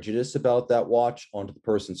my prejudice about that watch onto the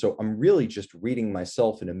person. So I'm really just reading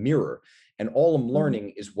myself in a mirror. And all I'm Mhm. learning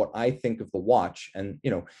is what I think of the watch. And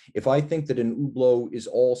if I think that an Hublot is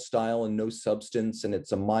all style and no substance, and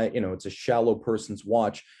it's a shallow person's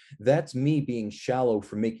watch, that's me being shallow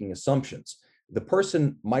for making assumptions. The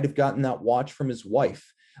person might have gotten that watch from his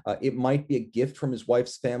wife. It might be a gift from his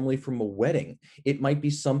wife's family from a wedding. It might be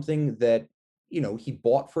something that he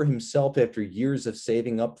bought for himself after years of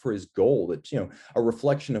saving up for his goal. It's a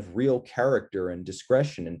reflection of real character and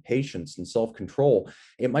discretion and patience and self-control.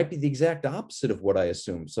 It might be the exact opposite of what I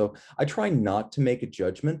assume. So I try not to make a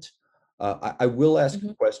judgment. I will ask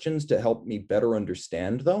Mhm. questions to help me better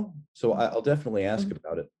understand, though. So I'll definitely ask Mhm.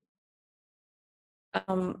 about it.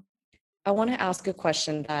 Um, I want to ask a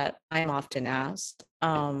question that I'm often asked,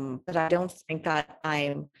 but I don't think that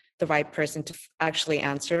I'm the right person to actually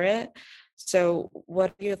answer it. So,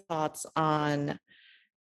 what are your thoughts on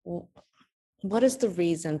w- what is the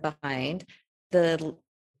reason behind the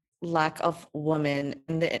lack of women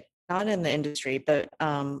in the not in the industry, but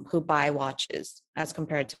who buy watches as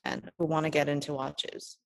compared to men who want to get into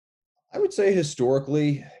watches? I would say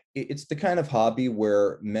historically, it's the kind of hobby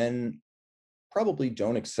where men probably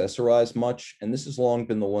don't accessorize much. And this has long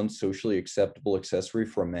been the one socially acceptable accessory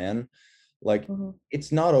for a man. Like, Mhm.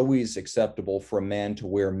 it's not always acceptable for a man to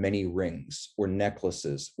wear many rings or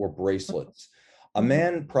necklaces or bracelets. A Mhm.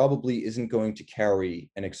 man probably isn't going to carry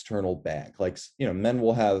an external bag. Like, men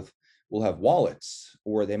will have wallets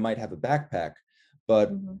or they might have a backpack,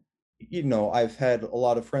 but Mhm. I've had a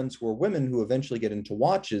lot of friends who are women who eventually get into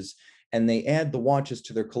watches and they add the watches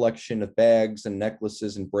to their collection of bags and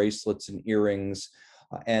necklaces and bracelets and earrings.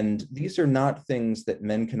 And these are not things that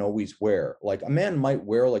men can always wear. Like a man might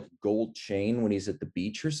wear like a gold chain when he's at the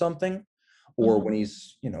beach or something, or when Mhm.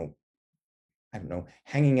 he's, I don't know,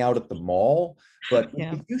 hanging out at the mall. But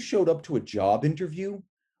Yeah. if you showed up to a job interview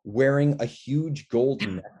wearing a huge gold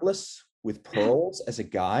necklace with pearls as a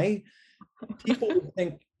guy, people would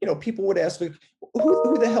think, people would ask, like,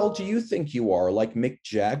 who the hell do you think you are? Like Mick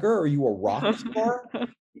Jagger? Are you a rock star?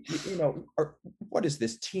 Or what is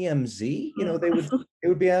this TMZ? They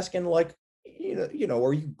would be asking like, are you Yeah.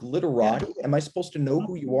 glitterati? Am I supposed to know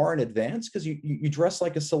who you are in advance? Because you dress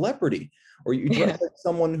like a celebrity, or you dress Yeah. like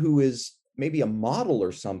someone who is maybe a model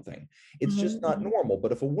or something. It's Mhm. just not Mhm. normal.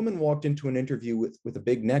 But if a woman walked into an interview with a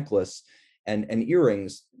big necklace and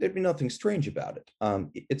earrings, there'd be nothing strange about it.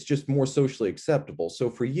 It's just more socially acceptable. So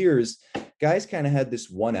for years, guys kind of had this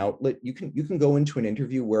one outlet. You can go into an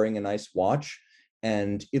interview wearing a nice watch,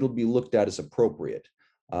 and it'll be looked at as appropriate.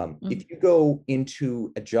 Mhm. If you go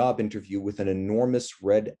into a job interview with an enormous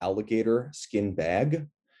red alligator skin bag,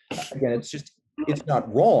 again, it's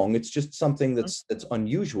not wrong. It's just something that's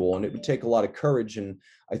unusual, and it would take a lot of courage and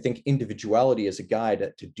I think individuality as a guy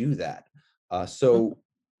to do that. So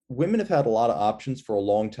women have had a lot of options for a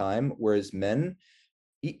long time, whereas men,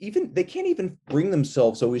 even they can't even bring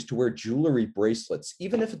themselves always to wear jewelry bracelets.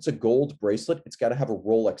 Even if it's a gold bracelet, it's got to have a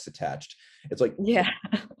Rolex attached. It's like Yeah.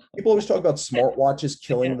 people always talk about smartwatches Yeah.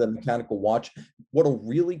 killing the mechanical watch. What'll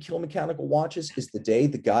really kill mechanical watches is the day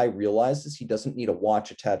the guy realizes he doesn't need a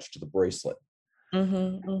watch attached to the bracelet.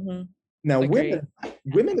 Mhm. Mhm. Now, Agree.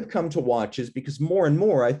 women have come to watches because more and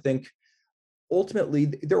more, I think, ultimately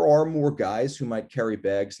there are more guys who might carry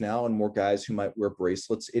bags now and more guys who might wear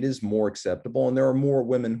bracelets. It is more acceptable, and there are more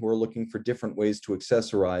women who are looking for different ways to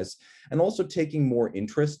accessorize and also taking more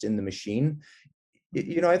interest in the machine.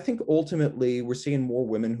 I think ultimately we're seeing more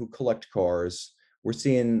women who collect cars. We're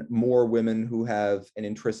seeing more women who have an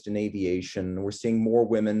interest in aviation. We're seeing more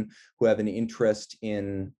women who have an interest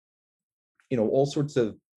in all sorts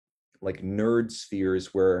of like nerd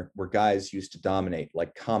spheres where guys used to dominate,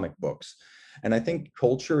 like comic books. And I think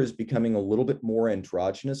culture is becoming a little bit more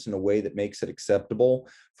androgynous in a way that makes it acceptable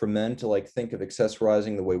for men to like think of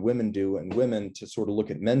accessorizing the way women do, and women to sort of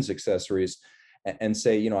look at men's accessories and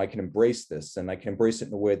say, you know, I can embrace this, and I can embrace it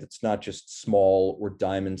in a way that's not just small or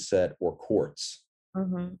diamond set or quartz.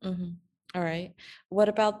 All right. What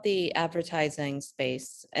about the advertising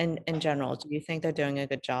space and in general? Do you think they're doing a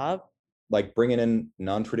good job? Like bringing in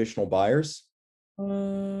non-traditional buyers.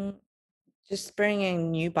 Mm, just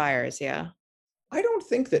bringing new buyers, yeah. I don't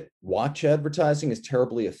think that watch advertising is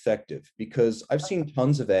terribly effective because I've seen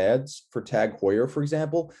tons of ads for Tag Heuer, for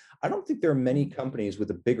example. I don't think there are many companies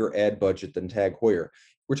with a bigger ad budget than Tag Heuer.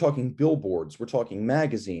 We're talking billboards, we're talking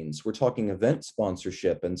magazines, we're talking event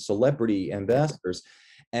sponsorship and celebrity ambassadors.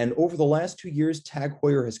 And over the last 2 years, Tag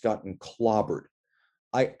Heuer has gotten clobbered.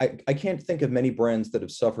 I can't think of many brands that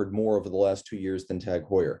have suffered more over the last 2 years than Tag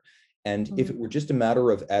Heuer. And if Mhm, it were just a matter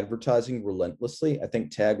of advertising relentlessly, I think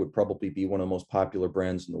Tag would probably be one of the most popular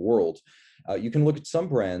brands in the world. You can look at some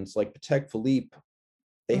brands like Patek Philippe,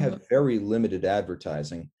 they mhm, have very limited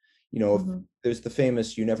advertising. You know, if mhm. there's the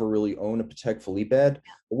famous "you never really own a Patek Philippe" ad.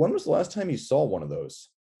 But when was the last time you saw one of those?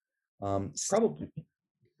 S- Probably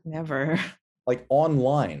Never. like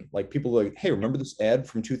online, like people are like, hey, remember this ad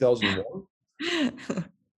from 2001?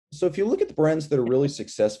 So if you look at the brands that are really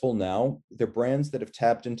successful now, they're brands that have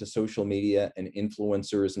tapped into social media and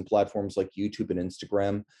influencers and platforms like YouTube and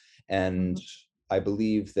Instagram. And Mhm, I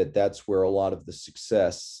believe that that's where a lot of the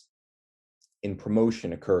success in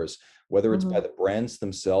promotion occurs, whether it's by mhm, the brands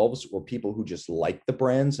themselves or people who just like the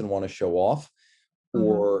brands and want to show off, mhm,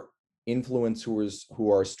 or influencers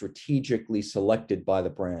who are strategically selected by the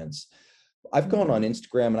brands. I've gone mhm. on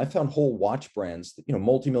Instagram and I found whole watch brands, you know,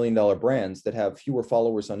 multi-million dollar brands that have fewer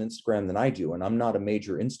followers on Instagram than I do, and I'm not a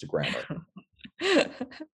major Instagrammer.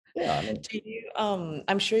 Yeah, I mean,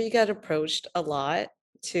 I'm sure you get approached a lot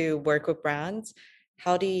to work with brands.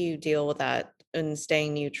 How do you deal with that and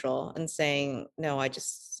staying neutral and saying, no, I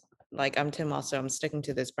just like I'm Tim also, I'm sticking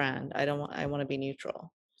to this brand. I want to be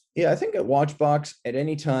neutral. yeah, I think at Watchbox, at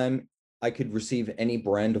any time, I could receive any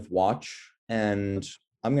brand of watch, and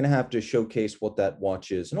I'm going to have to showcase what that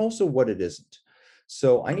watch is and also what it isn't.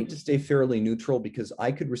 So I need to stay fairly neutral because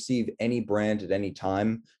I could receive any brand at any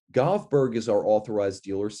time. Govberg is our authorized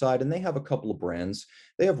dealer side, and they have a couple of brands.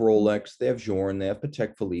 They have Rolex, they have Journe, they have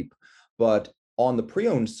Patek Philippe. But on the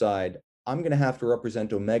pre-owned side, I'm going to have to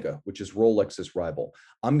represent Omega, which is Rolex's rival.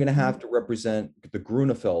 I'm going to have to represent the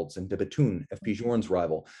Grunefelds and De Bethune, FP Journe's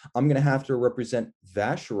rival. I'm going to have to represent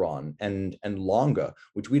Vacheron and Longa,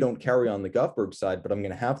 which we don't carry on the Govberg side, but I'm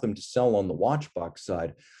going to have them to sell on the Watchbox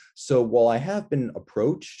side. So while I have been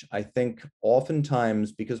approached, I think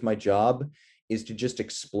oftentimes because my job is to just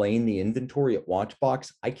explain the inventory at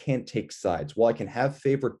Watchbox, I can't take sides. While I can have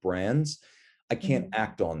favorite brands, I can't Mhm,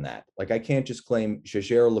 act on that. Like I can't just claim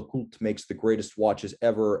Jaeger LeCoultre makes the greatest watches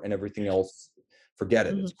ever and everything else, forget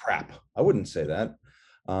it, mhm, it's crap. I wouldn't say that.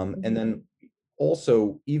 And mhm, then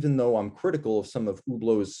also, even though I'm critical of some of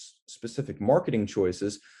Hublot's specific marketing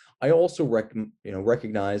choices, I also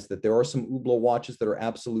recognize that there are some Hublot watches that are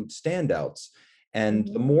absolute standouts. And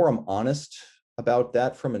the mhm, more I'm honest about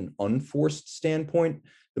that from an unforced standpoint,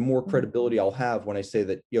 the more mhm, credibility I'll have when I say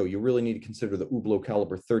that, yo, you really need to consider the Hublot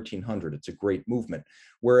Caliber 1300. It's a great movement.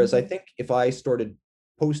 Whereas I mhm. think if I started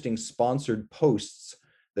posting sponsored posts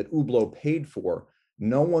that Hublot paid for,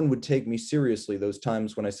 no one would take me seriously those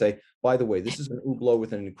times when I say, by the way, this is an Hublot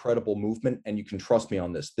with an incredible movement, and you can trust me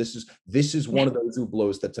on this. This is one of those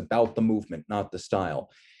Hublots that's about the movement, not the style.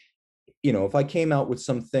 You know, if I came out with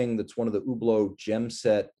something that's one of the Hublot gem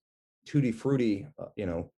set tutti frutti,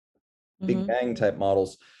 Big Mhm, Bang type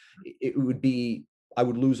models, it would be, I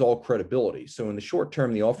would lose all credibility. So in the short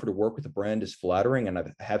term, the offer to work with a brand is flattering, and I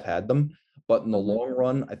have had them. But in the mhm. long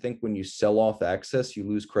run, I think when you sell off access, you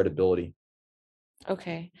lose credibility.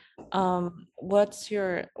 Okay.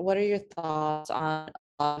 What are your thoughts on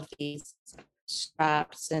all of these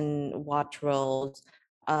straps and watch rolls,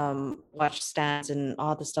 watch stands and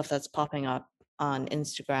all the stuff that's popping up on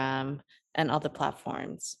Instagram and other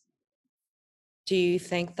platforms? Do you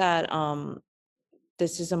think that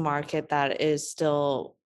this is a market that is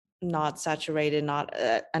still not saturated, not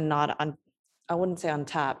and not I wouldn't say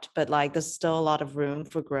untapped, but like there's still a lot of room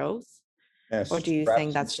for growth? Or do you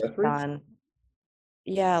think Straps and that's just accessories. done?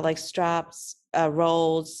 Yeah, like straps,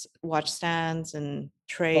 rolls, watch stands, and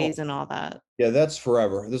Oh, trays and all that. yeah, that's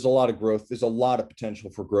forever. There's a lot of growth. There's a lot of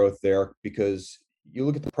potential for growth there because you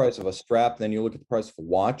look at the price of a strap, then you look at the price of a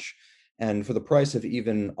watch, and for the price of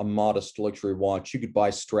even a modest luxury watch, you could buy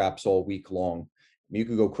straps all week long. You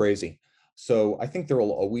could go crazy. So I think there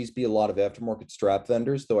will always be a lot of aftermarket strap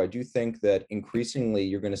vendors, though I do think that increasingly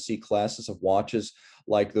you're going to see classes of watches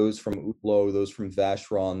like those from Hublot, those from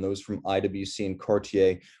Vacheron, those from IWC and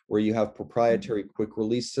Cartier, where you have proprietary quick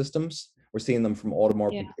release systems. We're seeing them from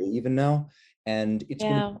Audemars Yeah. Piguet even now. And it's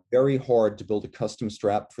going to Yeah. be very hard to build a custom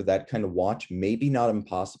strap for that kind of watch. Maybe not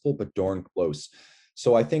impossible, but darn close.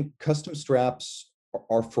 So I think custom straps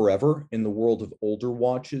are forever in the world of older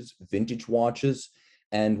watches, vintage watches,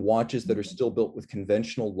 and watches that are still built with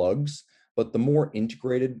conventional lugs. But the more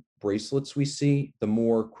integrated bracelets we see, the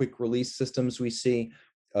more quick release systems we see,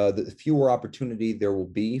 the fewer opportunity there will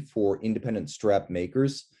be for independent strap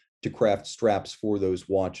makers to craft straps for those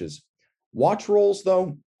watches. Watch rolls,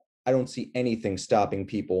 though, I don't see anything stopping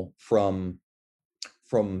people from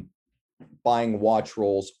buying watch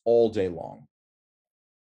rolls all day long.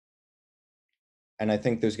 And I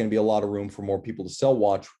think there's going to be a lot of room for more people to sell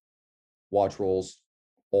watch rolls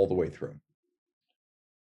all the way through.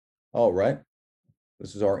 All right.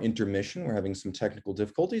 This is our intermission. We're having some technical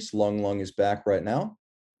difficulties. Lung is back right now.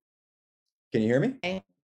 Can you hear me? Okay.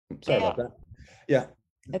 Sorry Yeah. about that. Yeah.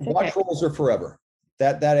 It's Watch okay. rolls are forever.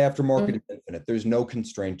 That aftermarket Mm, is infinite. There's no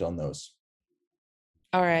constraint on those.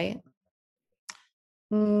 all right.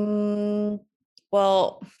 Mm,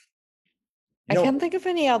 well, You I know, can't think of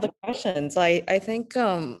any other questions. I think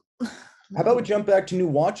how about we jump back to new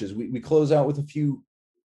watches? We close out with a few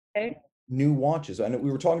okay. new watches. I know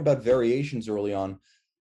we were talking about variations early on.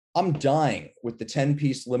 I'm dying with the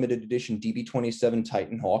 10-piece limited edition DB27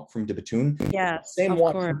 Titan Hawk from De Bethune. Yes, Same of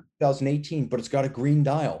watch course. from 2018, but it's got a green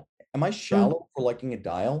dial. Am I Mm, shallow for liking a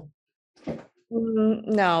dial?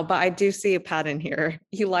 no, but I do see a pattern here.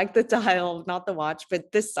 You like the dial, not the watch, but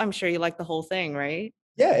this, I'm sure you like the whole thing, right?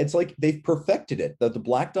 Yeah, it's like they've perfected it. The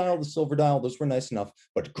black dial, the silver dial, those were nice enough,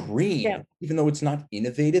 but Yeah. green, even though it's not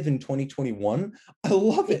innovative in 2021, I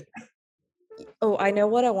love Y- it. Oh, I know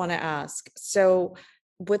what I want to ask. So,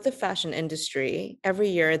 with the fashion industry, every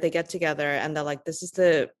year they get together and they're like, this is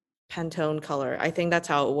the Pantone color. I think that's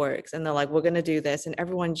how it works. And they're like, we're going to do this. And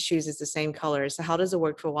everyone chooses the same color. So, how does it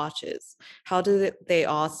work for watches? How do they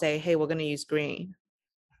all say, hey, we're going to use green?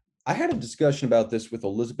 I had a discussion about this with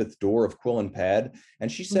Elizabeth Dorr of Quill and Pad,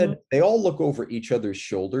 and she Mhm. said they all look over each other's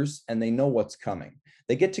shoulders and they know what's coming.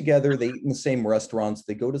 They get together, they eat in the same restaurants,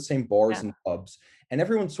 they go to the same bars Yeah. and pubs, and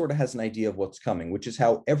everyone sort of has an idea of what's coming, which is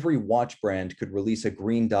how every watch brand could release a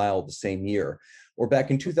green dial the same year, or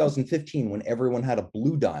back in 2015 when everyone had a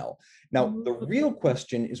blue dial. Now, the real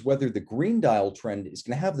question is whether the green dial trend is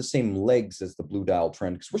going to have the same legs as the blue dial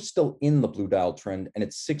trend, because we're still in the blue dial trend and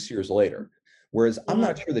it's 6 years later. Whereas I'm Mhm.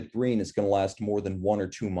 not sure that green is going to last more than 1 or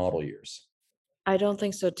 2 model years. I don't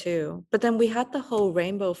think so too. But then we had the whole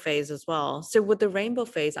rainbow phase as well. So with the rainbow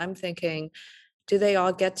phase, I'm thinking, do they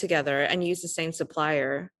all get together and use the same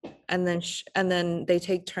supplier, and then and then they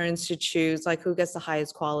take turns to choose like who gets the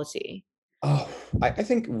highest quality? Oh, I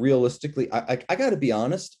think realistically, I got to be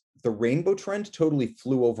honest, the rainbow trend totally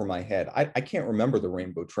flew over my head. I can't remember the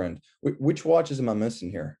rainbow trend. Which watches am I missing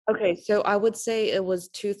here? Okay, so I would say it was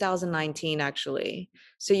 2019 actually.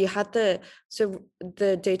 So you had the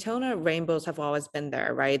Daytona rainbows have always been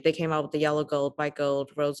there, right? They came out with the yellow gold, white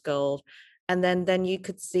gold, rose gold, and then you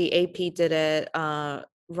could see AP did it,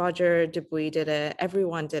 Roger Dubuis did it,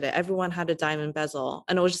 everyone did it. Everyone had a diamond bezel,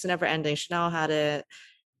 and it was just never ending. Chanel had it,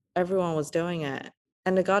 everyone was doing it.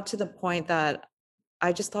 And it got to the point that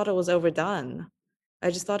I just thought it was overdone. I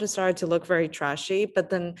just thought it started to look very trashy. But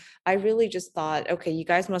then I really just thought, okay, you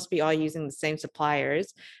guys must be all using the same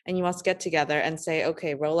suppliers and you must get together and say,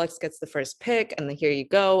 okay, Rolex gets the first pick, and then here you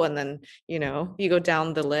go. And then, you go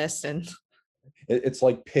down the list and It's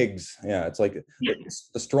like pigs. Yeah, it's like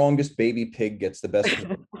the strongest baby pig gets the best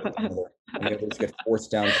milk, and the others get forced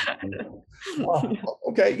down to the end. Oh,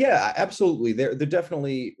 okay, yeah, absolutely. They're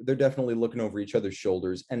definitely looking over each other's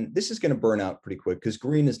shoulders, and this is going to burn out pretty quick because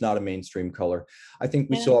green is not a mainstream color. I think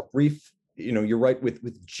we Yeah. saw a brief. You're right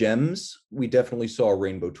with gems. We definitely saw a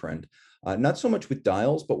rainbow trend. Not so much with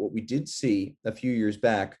dials, but what we did see a few years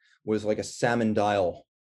back was like a salmon dial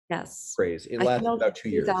Yes. craze. It I think lasted that was about 2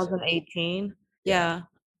 years. 2018. Yeah. Yeah.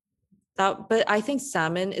 That, but I think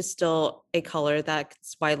salmon is still a color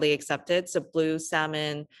that's widely accepted. So blue,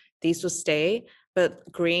 salmon, these will stay.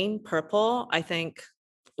 But green, purple, I think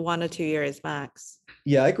 1 or 2 years max.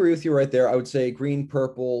 Yeah, I agree with you right there. I would say green,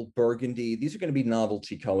 purple, burgundy, these are going to be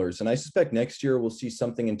novelty colors. And I suspect next year we'll see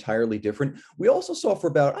something entirely different. We also saw for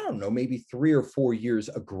about, I don't know, maybe 3 or 4 years,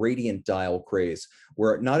 a gradient dial craze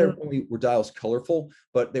where not Mm, only were dials colorful,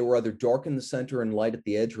 but they were either dark in the center and light at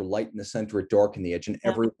the edge or light in the center and dark in the edge. And yeah.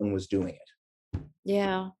 everyone was doing it.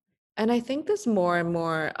 Yeah. And I think there's more and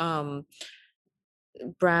more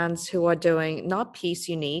brands who are doing not piece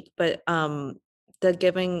unique, but they're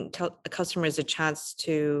giving customers a chance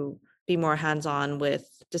to be more hands-on with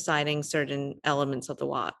deciding certain elements of the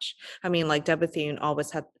watch. I mean, like Debethune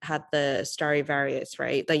always had the Stradivarius,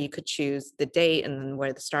 right? That you could choose the date and then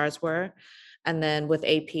where the stars were. And then with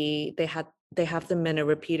AP, they have the minute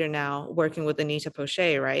repeater now working with Anita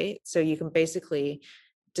Poche, right? So you can basically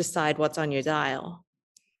decide what's on your dial.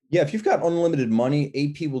 Yeah, if you've got unlimited money,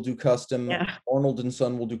 AP will do custom. Yeah. Arnold and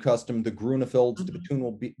Son will do custom. The Grunefelds, the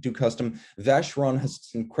Mhm. Batoon do custom. Vacheron has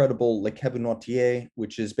this incredible Le Cabinotier,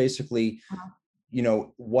 which is basically,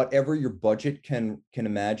 whatever your budget can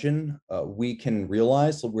imagine, we can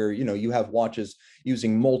realize, where you have watches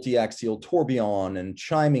using multi-axial tourbillon and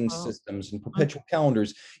chiming Oh, systems and mhm, perpetual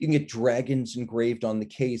calendars. You can get dragons engraved on the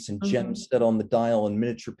case and gems mhm. set on the dial and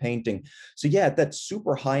miniature painting. So yeah, at that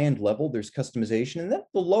super high-end level, there's customization. And then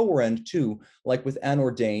the lower end too, like with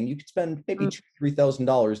Anordain, you could spend maybe Mm,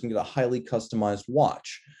 $2,000-$3,000 and get a highly customized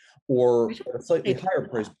watch. I Or don't at a think slightly they've higher done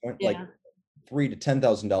price that. point, like Yeah. $3,000 to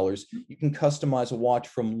 $10,000, you can customize a watch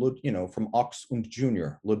from from Ox und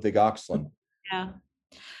Junior, Ludwig Oxlin. Yeah.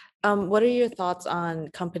 What are your thoughts on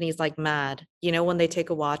companies like Mad? You know, when they take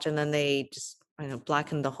a watch and then they just,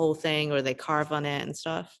 blacken the whole thing or they carve on it and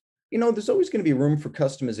stuff? There's always going to be room for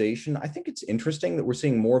customization. I think it's interesting that we're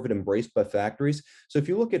seeing more of it embraced by factories. So if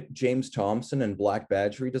you look at James Thompson and Black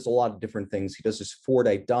Badger, he does a lot of different things. He does his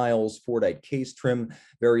Fordite dials, Fordite case trim,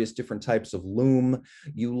 various different types of loom.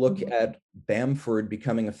 You look Mhm. at Bamford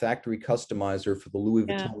becoming a factory customizer for the Louis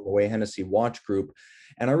Yeah. Vuitton Moet Hennessy watch group.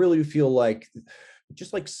 And I really feel like,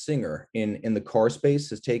 just like Singer in the car space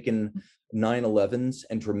has taken 911s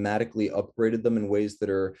and dramatically upgraded them in ways that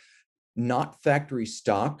are not factory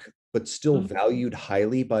stock, but still Mhm. valued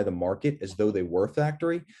highly by the market as though they were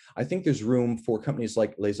factory. I think there's room for companies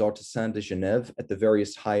like Les Artisans de Genève at the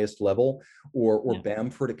various highest level, or Yeah.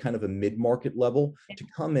 Bamford at kind of a mid-market level, to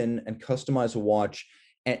come in and customize a watch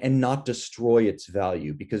and not destroy its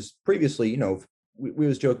value. Because previously, we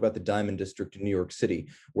always joke about the Diamond District in New York City,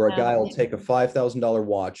 where a Yeah. guy will take a $5,000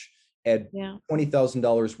 watch, add Yeah.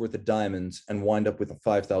 $20,000 worth of diamonds, and wind up with a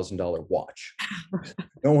 $5,000 watch.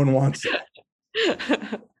 No one wants that.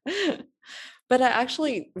 But I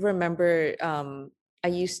actually remember I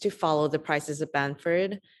used to follow the prices of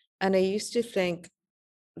Banford and I used to think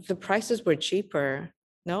the prices were cheaper.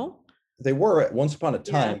 No? They were at once upon a Yeah.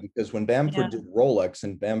 time, because when Yeah. Bamford did Rolex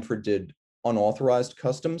and Bamford did unauthorized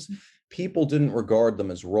customs, people didn't regard them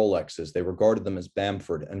as Rolexes. They regarded them as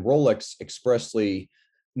Bamford. And Rolex expressly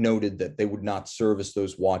noted that they would not service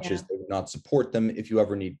those watches. Yeah. They would not support them. If you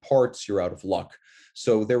ever need parts, you're out of luck.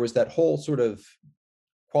 So there was that whole sort of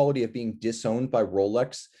quality of being disowned by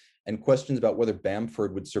Rolex, and questions about whether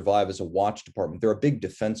Bamford would survive as a watch department. They're a big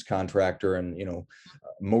defense contractor and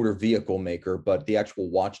motor vehicle maker, but the actual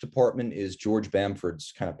watch department is George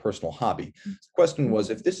Bamford's kind of personal hobby. The question was,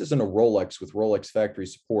 if this isn't a Rolex with Rolex factory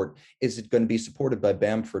support, is it going to be supported by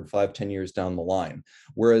Bamford 5-10 years down the line?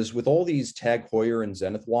 Whereas with all these Tag Heuer and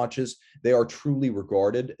Zenith watches, they are truly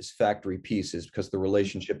regarded as factory pieces because the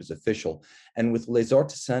relationship is official. And with Les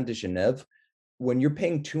Artisans de Genève, when you're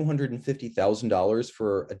paying $250,000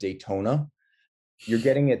 for a Daytona, you're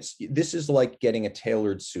getting this is like getting a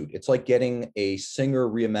tailored suit. It's like getting a Singer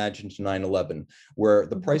reimagined 911, where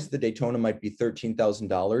the price of the Daytona might be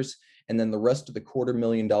 $13,000, and then the rest of the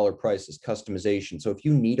 $250,000 price is customization. So if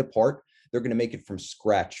you need a part, they're going to make it from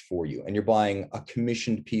scratch for you, and you're buying a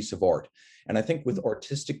commissioned piece of art. And I think with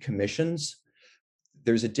artistic commissions,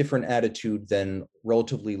 there's a different attitude than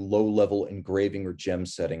relatively low level engraving or gem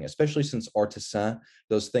setting, especially since Artisan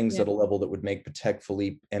does things Yeah. at a level that would make Patek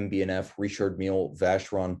Philippe, MB&F, Richard Mille,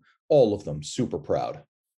 Vacheron, all of them super proud.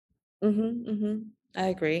 Mm-hmm, mm-hmm. I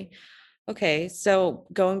agree. Okay, so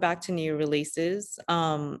going back to new releases,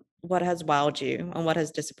 what has wowed you and what has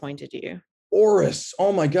disappointed you? Oris,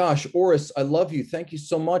 oh my gosh, Oris, I love you. Thank you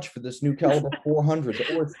so much for this new caliber 400,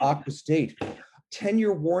 the Oris Aqua State.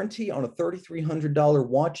 10-year warranty on a $3,300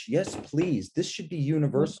 watch. Yes, please. This should be Mhm.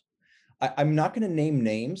 universal. I'm not going to name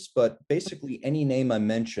names, but basically any name I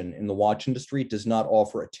mention in the watch industry does not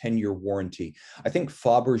offer a 10-year warranty. I think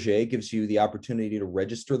Fabergé gives you the opportunity to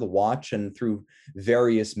register the watch and through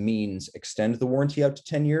various means extend the warranty out to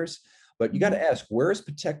 10 years. But you got to Mhm. ask, where is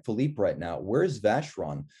Patek Philippe right now? Where is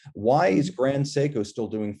Vacheron? Why is Mhm. Grand Seiko still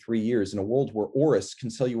doing 3 years in a world where Oris can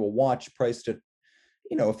sell you a watch priced at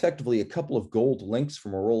effectively a couple of gold links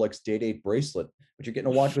from a Rolex Day-Date bracelet, but you're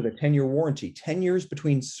getting a watch with a 10-year warranty, 10 years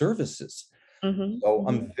between services. Mhm. So Mhm.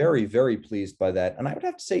 I'm very, very pleased by that. And I would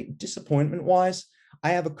have to say, disappointment wise, I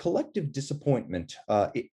have a collective disappointment.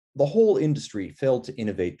 The whole industry failed to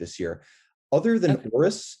innovate this year. Other than Okay.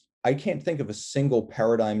 Oris, I can't think of a single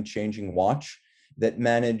paradigm changing watch that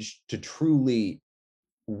managed to truly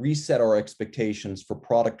reset our expectations for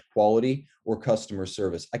product quality or customer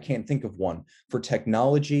service. I can't think of one for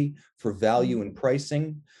technology, for value and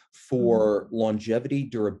pricing, for longevity,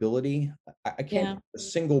 durability. I can't Yeah. think of a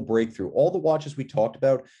single breakthrough. All the watches we talked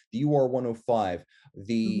about, the UR105,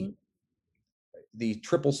 Mhm. the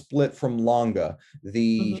triple split from Longa,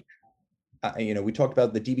 Mhm. we talked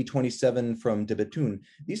about the DB27 from De Bethune.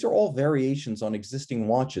 These are all variations on existing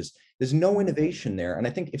watches. There's no Mhm. innovation there. And I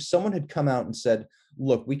think if someone had come out and said,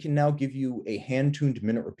 look, we can now give you a hand-tuned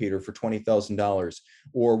minute repeater for $20,000,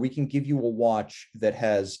 or we can give you a watch that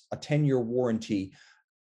has a 10-year warranty,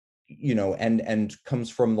 and comes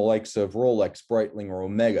from the likes of Rolex, Breitling, or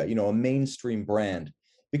Omega, a mainstream brand.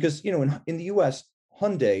 Because, in the US,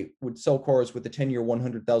 Hyundai would sell cars with a 10-year,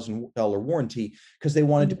 $100,000 warranty because they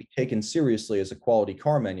wanted to Mhm. be taken seriously as a quality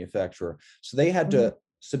car manufacturer. So they had Mhm. to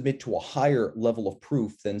submit to a higher level of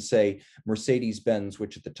proof than, say, Mercedes-Benz,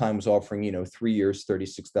 which at the time was offering, 3 years,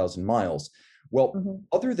 36,000 miles. Well, Mhm.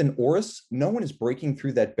 other than Oris, no one is breaking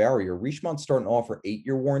through that barrier. Richemont's starting to offer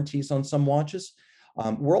 8-year warranties on some watches.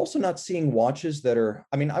 We're also not seeing watches that are,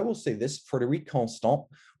 I mean, I will say this, Frederic Constant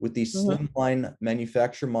with the Mhm. slimline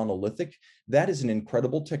manufacture monolithic, that is an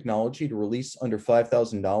incredible technology to release under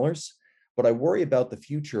 $5,000. But I worry about the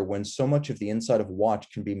future when so much of the inside of a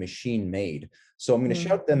watch can be machine made. So I'm going to Mhm.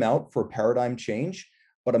 shout them out for a paradigm change,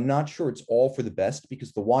 but I'm not sure it's all for the best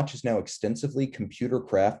because the watch is now extensively computer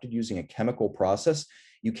crafted using a chemical process.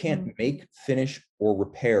 You can't Mhm. make, finish, or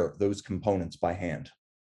repair those components by hand.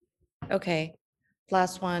 Okay.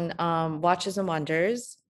 Last one, Watches and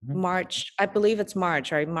Wonders. Mhm. March, I believe it's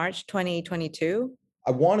March, right? March 2022.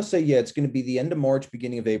 I want to say, yeah, it's going to be the end of March,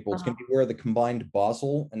 beginning of April. It's Uh-huh. going to be where the combined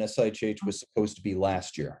Basel and SIHH was supposed to be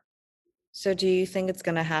last year. So do you think it's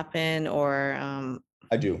gonna happen or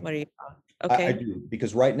I do. what are you I okay? do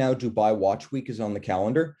because right now Dubai Watch Week is on the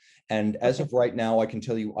calendar. And as Okay. of right now, I can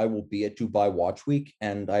tell you I will be at Dubai Watch Week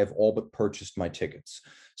and I have all but purchased my tickets.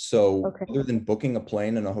 So Okay. other than booking a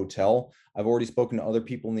plane and a hotel, I've already spoken to other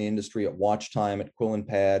people in the industry at Watch Time, at Quill and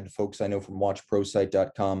Pad, folks I know from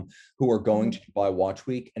watchprosite.com who are going Mhm. to Dubai Watch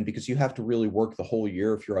Week. And because you have to really work the whole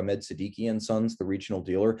year if you're Ahmed Siddiqui and Sons, the regional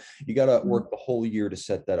dealer, you got to Mhm. work the whole year to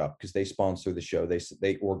set that up because they sponsor the show.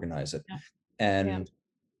 They organize it. Yeah. Yeah. And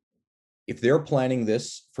if they're planning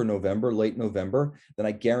this for November, late November, then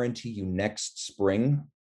I guarantee you next spring,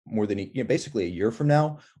 more than basically a year from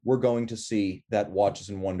now, we're going to see that Watches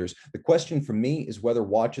and Wonders. The question for me is whether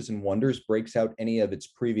Watches and Wonders breaks out any of its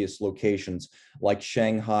previous locations, like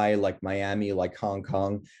Shanghai, like Miami, like Hong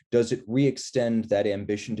Kong. Does it re-extend that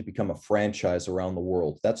ambition to become a franchise around the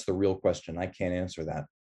world? That's the real question. I can't answer that.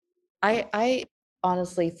 I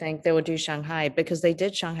honestly think they would do Shanghai because they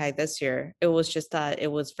did Shanghai this year. It was just that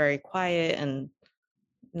it was very quiet and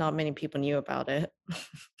not many people knew about it.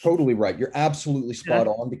 Totally right. You're absolutely Yeah. spot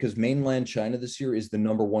on because mainland China this year is the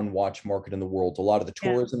 #1 watch market in the world. A lot of the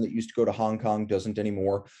Yeah. tourism that used to go to Hong Kong doesn't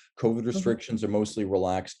anymore. COVID Mhm. restrictions are mostly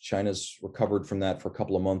relaxed. China's recovered from that for a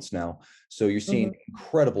couple of months now. So you're seeing Mhm.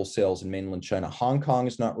 incredible sales in mainland China. Hong Kong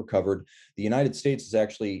is not recovered. The United States has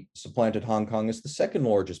actually supplanted Hong Kong as the second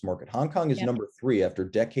largest market. Hong Kong is Yeah. #3 after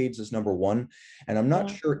decades as #1. And I'm not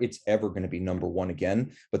Yeah. sure it's ever going to be #1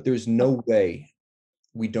 again, but there's no way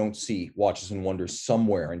we don't see Watches and Wonders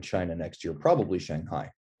somewhere in China next year, probably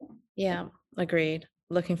Shanghai. Yeah. Agreed.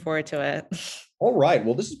 Looking forward to it. All right.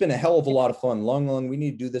 Well, this has been a hell of a lot of fun. Long, we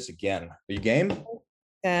need to do this again. Are you game?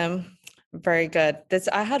 Um, Very good. This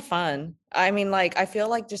I had fun. I mean, like, I feel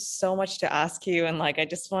like there's so much to ask you, and like, I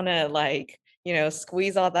just want to like,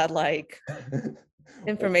 squeeze all that like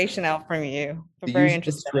information out from you. I'm The very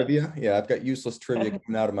useless interested. trivia. Yeah, I've got useless trivia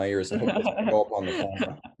coming out of my ears. I hope it doesn't show up on the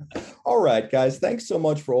camera. All right, guys. Thanks so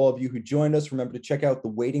much for all of you who joined us. Remember to check out the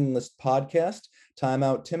Waiting List podcast. Time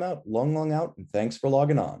out, Tim out, long out, and thanks for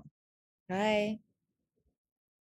logging on. Bye.